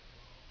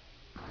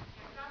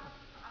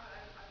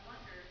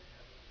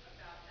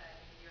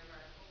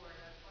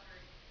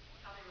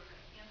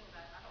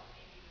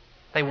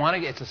 They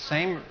want to. It's the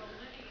same.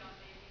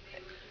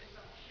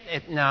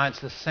 It's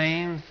the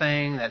same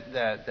thing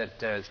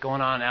that is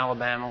going on in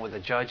Alabama with the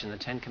judge and the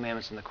Ten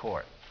Commandments in the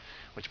court.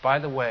 Which, by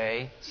the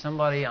way,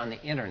 somebody on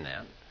the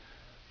internet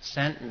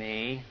sent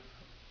me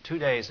 2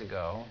 days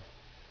ago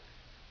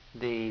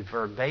the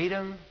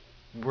verbatim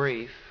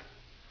brief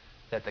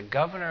that the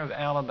governor of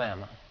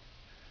Alabama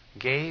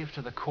gave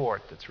to the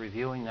court that's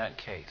reviewing that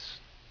case.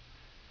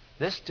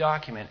 This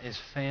document is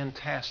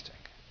fantastic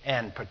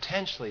and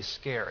potentially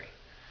scary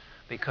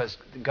because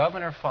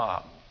Governor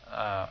Fobb,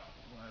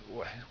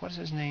 what is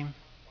his name?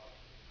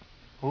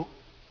 Who?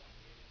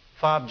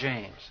 Fobb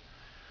James.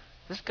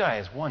 This guy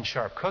is one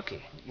sharp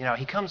cookie. You know,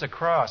 he comes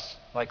across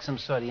like some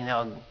sort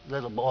of,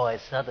 little boy,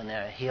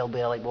 southerner,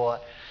 hillbilly boy.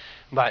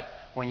 But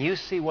when you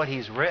see what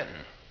he's written,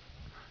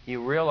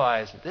 you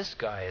realize that this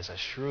guy is a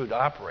shrewd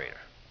operator.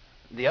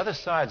 The other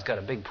side's got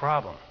a big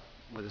problem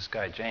with this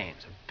guy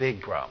James, a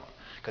big problem.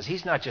 Because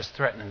he's not just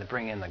threatening to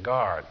bring in the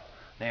Guard,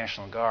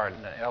 National Guard,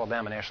 the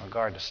Alabama National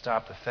Guard to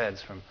stop the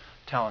feds from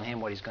telling him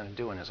what he's going to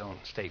do in his own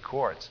state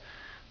courts.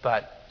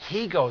 But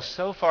he goes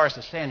so far as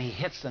to say, and he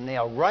hits the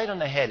nail right on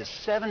the head, a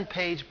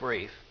 7-page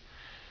brief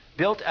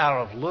built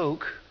out of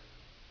Luke.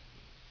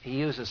 He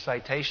uses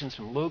citations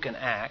from Luke and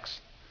Acts.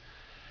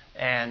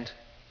 And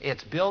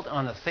it's built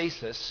on the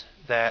thesis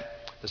that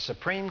the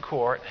Supreme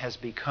Court has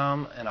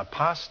become an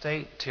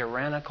apostate,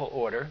 tyrannical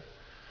order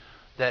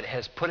that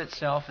has put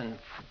itself in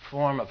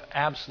form of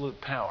absolute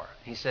power.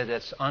 He said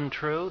that's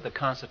untrue. The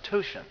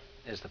Constitution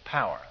is the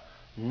power,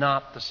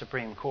 not the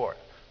Supreme Court.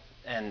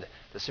 And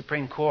the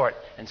Supreme Court,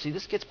 and see,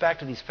 this gets back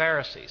to these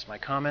Pharisees, my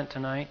comment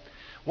tonight.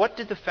 What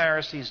did the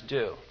Pharisees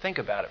do? Think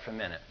about it for a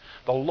minute.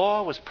 The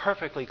law was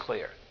perfectly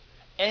clear.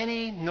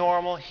 Any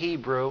normal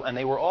Hebrew, and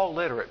they were all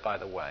literate, by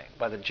the way,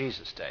 by the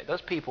Jesus day.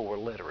 Those people were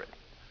literate.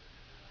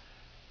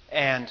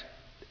 And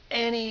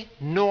any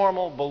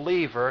normal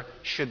believer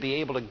should be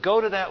able to go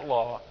to that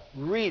law,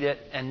 read it,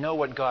 and know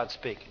what God's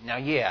speaking. Now,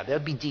 yeah,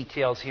 there'll be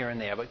details here and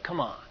there, but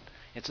come on.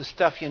 It's the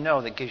stuff you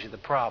know that gives you the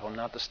problem,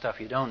 not the stuff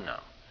you don't know.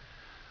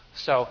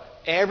 So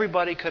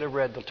everybody could have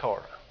read the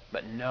Torah,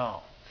 but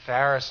no.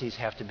 Pharisees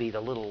have to be the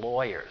little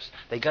lawyers.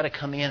 They got to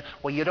come in,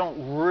 well, you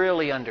don't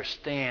really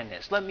understand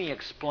this. Let me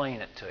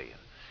explain it to you.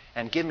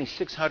 And give me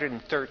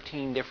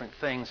 613 different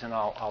things and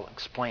I'll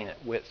explain it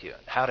with you.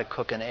 How to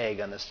cook an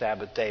egg on the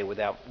Sabbath day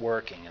without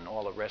working and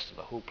all the rest of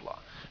the hoopla.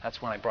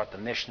 That's when I brought the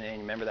Mishnah in.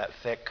 Remember that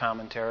thick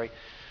commentary?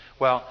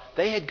 Well,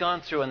 they had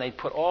gone through and they'd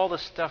put all the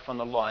stuff on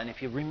the law. And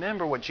if you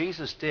remember what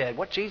Jesus did,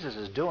 what Jesus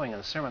is doing in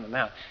the Sermon on the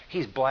Mount,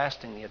 he's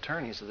blasting the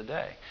attorneys of the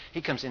day.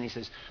 He comes in, he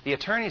says, the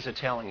attorneys are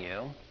telling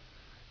you,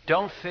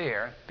 don't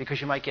fear because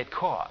you might get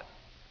caught.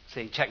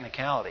 See,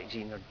 technicalities.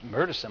 You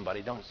murder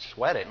somebody, don't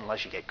sweat it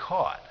unless you get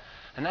caught.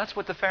 And that's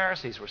what the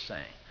Pharisees were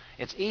saying.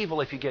 It's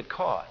evil if you get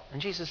caught. And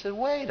Jesus said,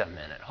 wait a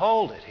minute,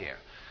 hold it here.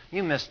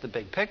 You missed the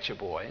big picture,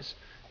 boys.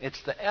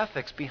 It's the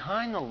ethics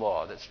behind the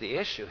law that's the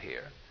issue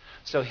here.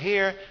 So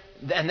here,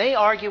 and they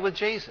argue with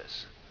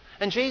Jesus.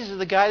 And Jesus is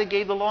the guy that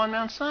gave the law on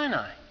Mount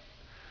Sinai.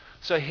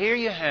 So here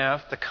you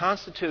have the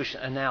Constitution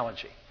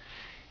analogy.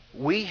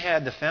 We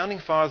had the founding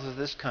fathers of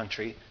this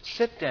country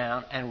sit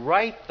down and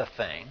write the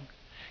thing.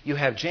 You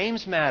have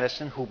James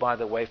Madison, who, by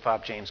the way,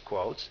 Fobb James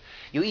quotes.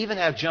 You even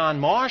have John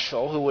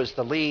Marshall, who was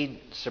the lead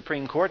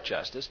Supreme Court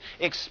justice,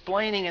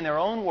 explaining in their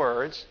own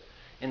words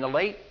in the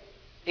late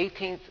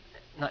 18th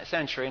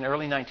century and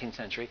early 19th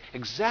century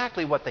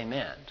exactly what they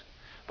meant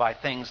by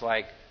things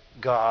like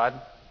God,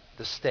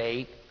 the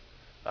state,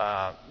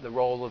 the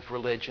role of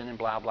religion, and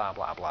blah, blah,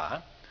 blah,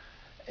 blah.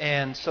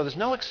 And so there's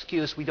no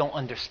excuse we don't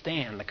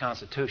understand the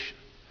Constitution.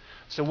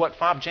 So what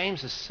Fobb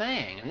James is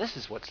saying, and this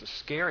is what's the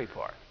scary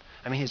part,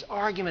 I mean, his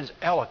argument is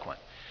eloquent,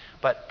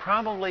 but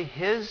probably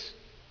his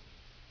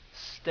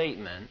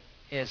statement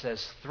is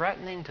as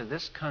threatening to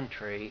this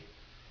country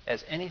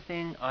as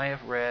anything I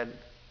have read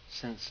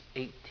since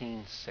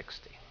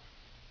 1860.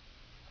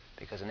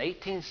 Because in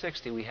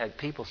 1860 we had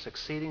people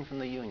seceding from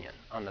the Union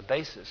on the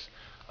basis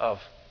of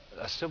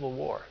a civil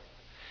war.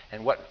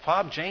 And what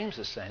Fobb James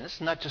is saying, this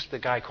is not just the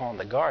guy calling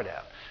the guard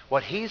out.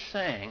 What he's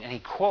saying, and he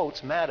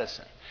quotes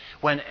Madison,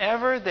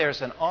 whenever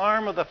there's an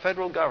arm of the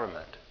federal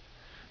government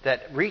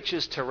that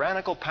reaches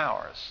tyrannical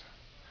powers,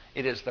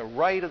 it is the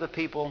right of the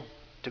people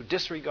to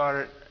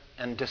disregard it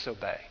and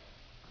disobey.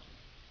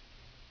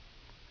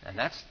 And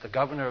that's the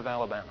governor of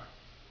Alabama,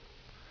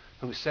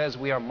 who says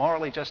we are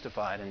morally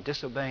justified in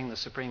disobeying the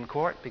Supreme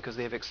Court because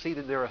they have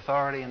exceeded their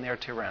authority and they're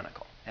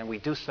tyrannical. And we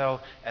do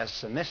so as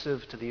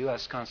submissive to the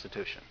U.S.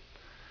 Constitution.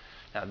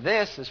 Now,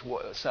 this is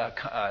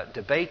a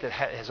debate that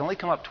has only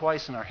come up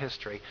twice in our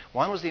history.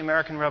 One was the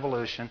American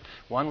Revolution.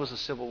 One was the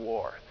Civil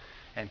War.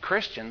 And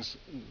Christians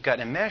got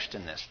enmeshed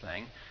in this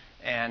thing.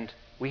 And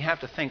we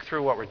have to think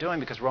through what we're doing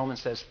because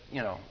Romans says,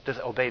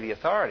 obey the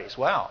authorities.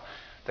 Well,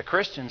 the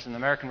Christians in the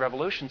American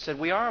Revolution said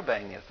we are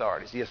obeying the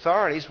authorities. The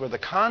authorities were the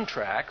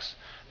contracts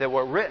that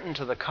were written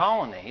to the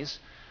colonies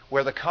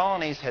where the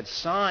colonies had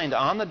signed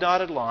on the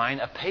dotted line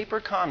a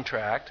paper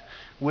contract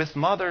with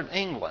Mother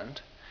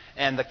England.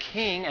 And the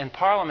king and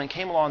parliament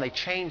came along and they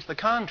changed the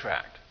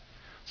contract.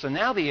 So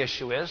now the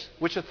issue is,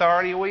 which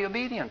authority are we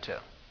obedient to?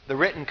 The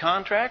written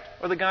contract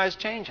or the guys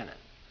changing it?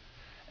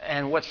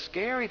 And what's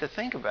scary to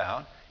think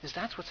about is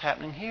that's what's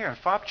happening here. And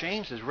Fobb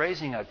James is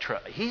raising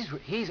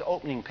he's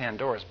opening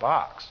Pandora's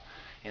box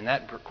in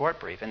that court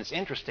brief. And it's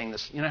interesting,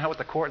 you know what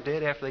the court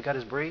did after they got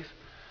his brief?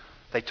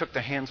 They took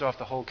their hands off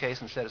the whole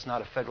case and said it's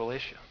not a federal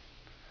issue.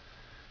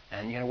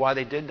 And you know why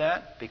they did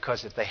that?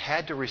 Because if they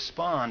had to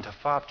respond to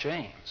Fop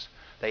James,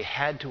 they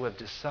had to have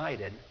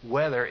decided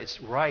whether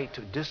it's right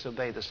to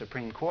disobey the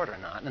Supreme Court or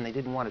not, and they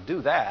didn't want to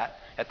do that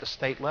at the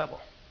state level.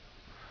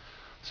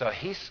 So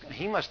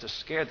he must have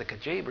scared the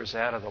kajabers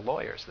out of the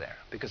lawyers there,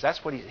 because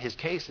that's what his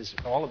case is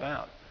all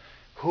about.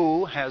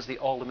 Who has the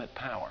ultimate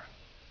power?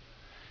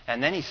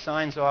 And then he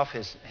signs off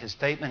his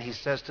statement. He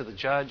says to the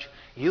judge,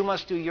 "You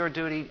must do your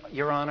duty,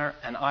 Your Honor,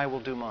 and I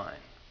will do mine."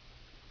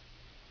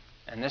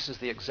 And this is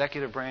the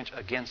executive branch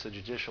against the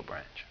judicial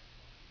branch.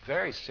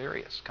 Very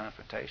serious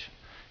confrontation.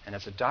 And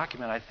it's a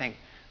document I think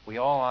we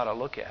all ought to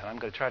look at. I'm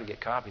going to try to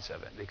get copies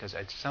of it because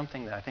it's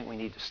something that I think we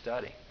need to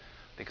study,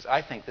 because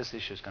I think this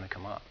issue is going to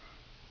come up.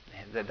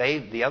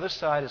 The other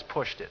side has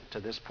pushed it to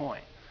this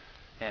point.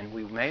 And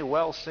we may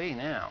well see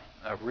now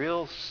a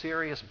real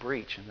serious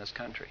breach in this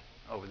country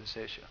over this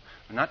issue.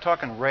 We're not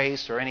talking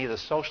race or any of the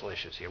social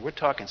issues here. We're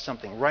talking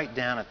something right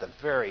down at the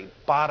very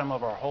bottom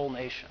of our whole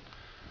nation.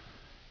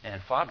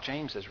 And Fop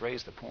James has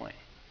raised the point.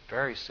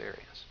 Very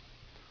serious.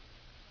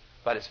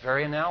 But it's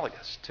very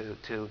analogous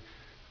to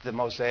the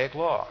Mosaic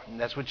Law. And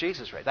that's what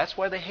Jesus raised. That's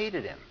why they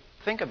hated him.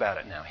 Think about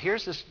it now.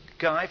 Here's this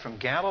guy from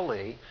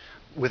Galilee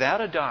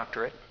without a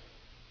doctorate,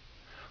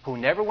 who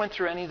never went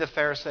through any of the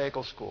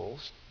Pharisaical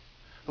schools,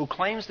 who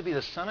claims to be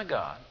the Son of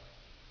God,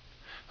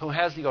 who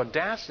has the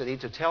audacity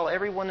to tell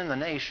everyone in the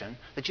nation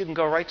that you can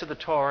go right to the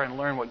Torah and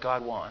learn what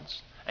God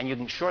wants, and you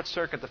can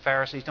short-circuit the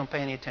Pharisees. Don't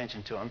pay any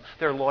attention to them.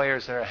 They're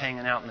lawyers that are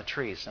hanging out in the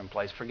trees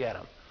someplace. Forget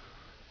them.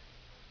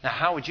 Now,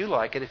 how would you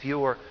like it if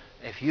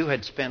you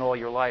had spent all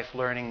your life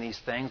learning these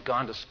things,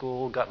 gone to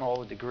school, gotten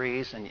all the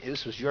degrees, and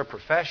this was your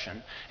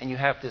profession, and you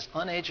have this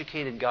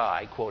uneducated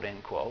guy, quote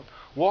unquote,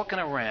 walking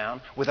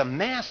around with a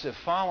massive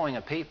following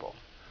of people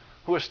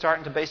who are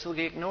starting to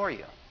basically ignore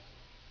you?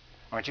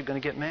 Aren't you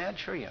going to get mad?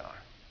 Sure you are.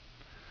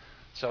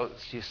 So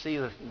you see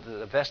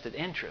the vested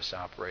interests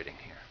operating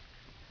here.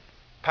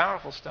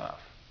 Powerful stuff.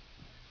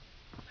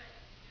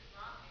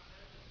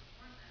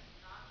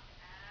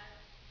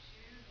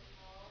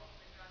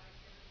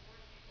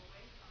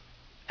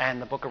 And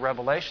the book of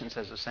Revelation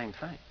says the same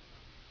thing.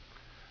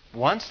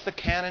 Once the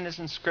canon is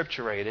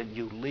inscripturated,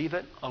 you leave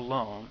it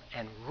alone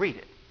and read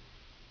it.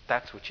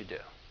 That's what you do.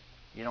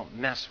 You don't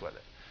mess with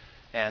it.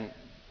 And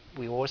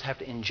we always have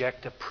to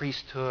inject a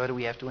priesthood.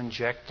 We have to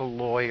inject the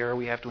lawyer.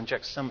 We have to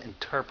inject some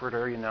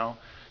interpreter, you know.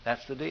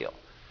 That's the deal.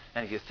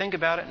 And if you think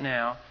about it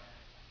now,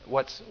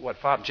 what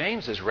Fop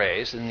James has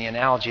raised in the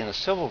analogy in the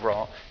civil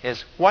law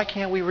is, why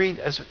can't we read,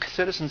 as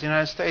citizens of the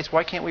United States,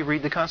 why can't we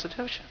read the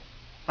Constitution?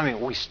 I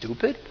mean, are we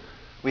stupid?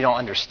 We don't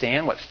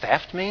understand what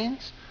theft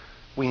means?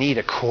 We need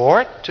a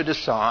court to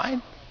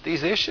decide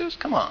these issues?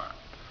 Come on.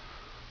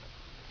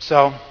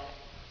 So,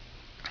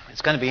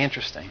 it's going to be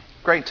interesting.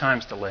 Great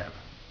times to live.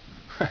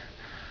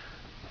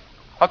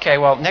 Okay,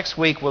 well, next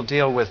week we'll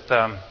deal with,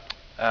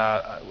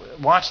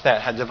 watch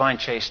that, Divine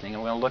Chastening,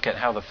 and we'll look at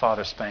how the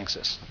Father spanks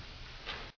us.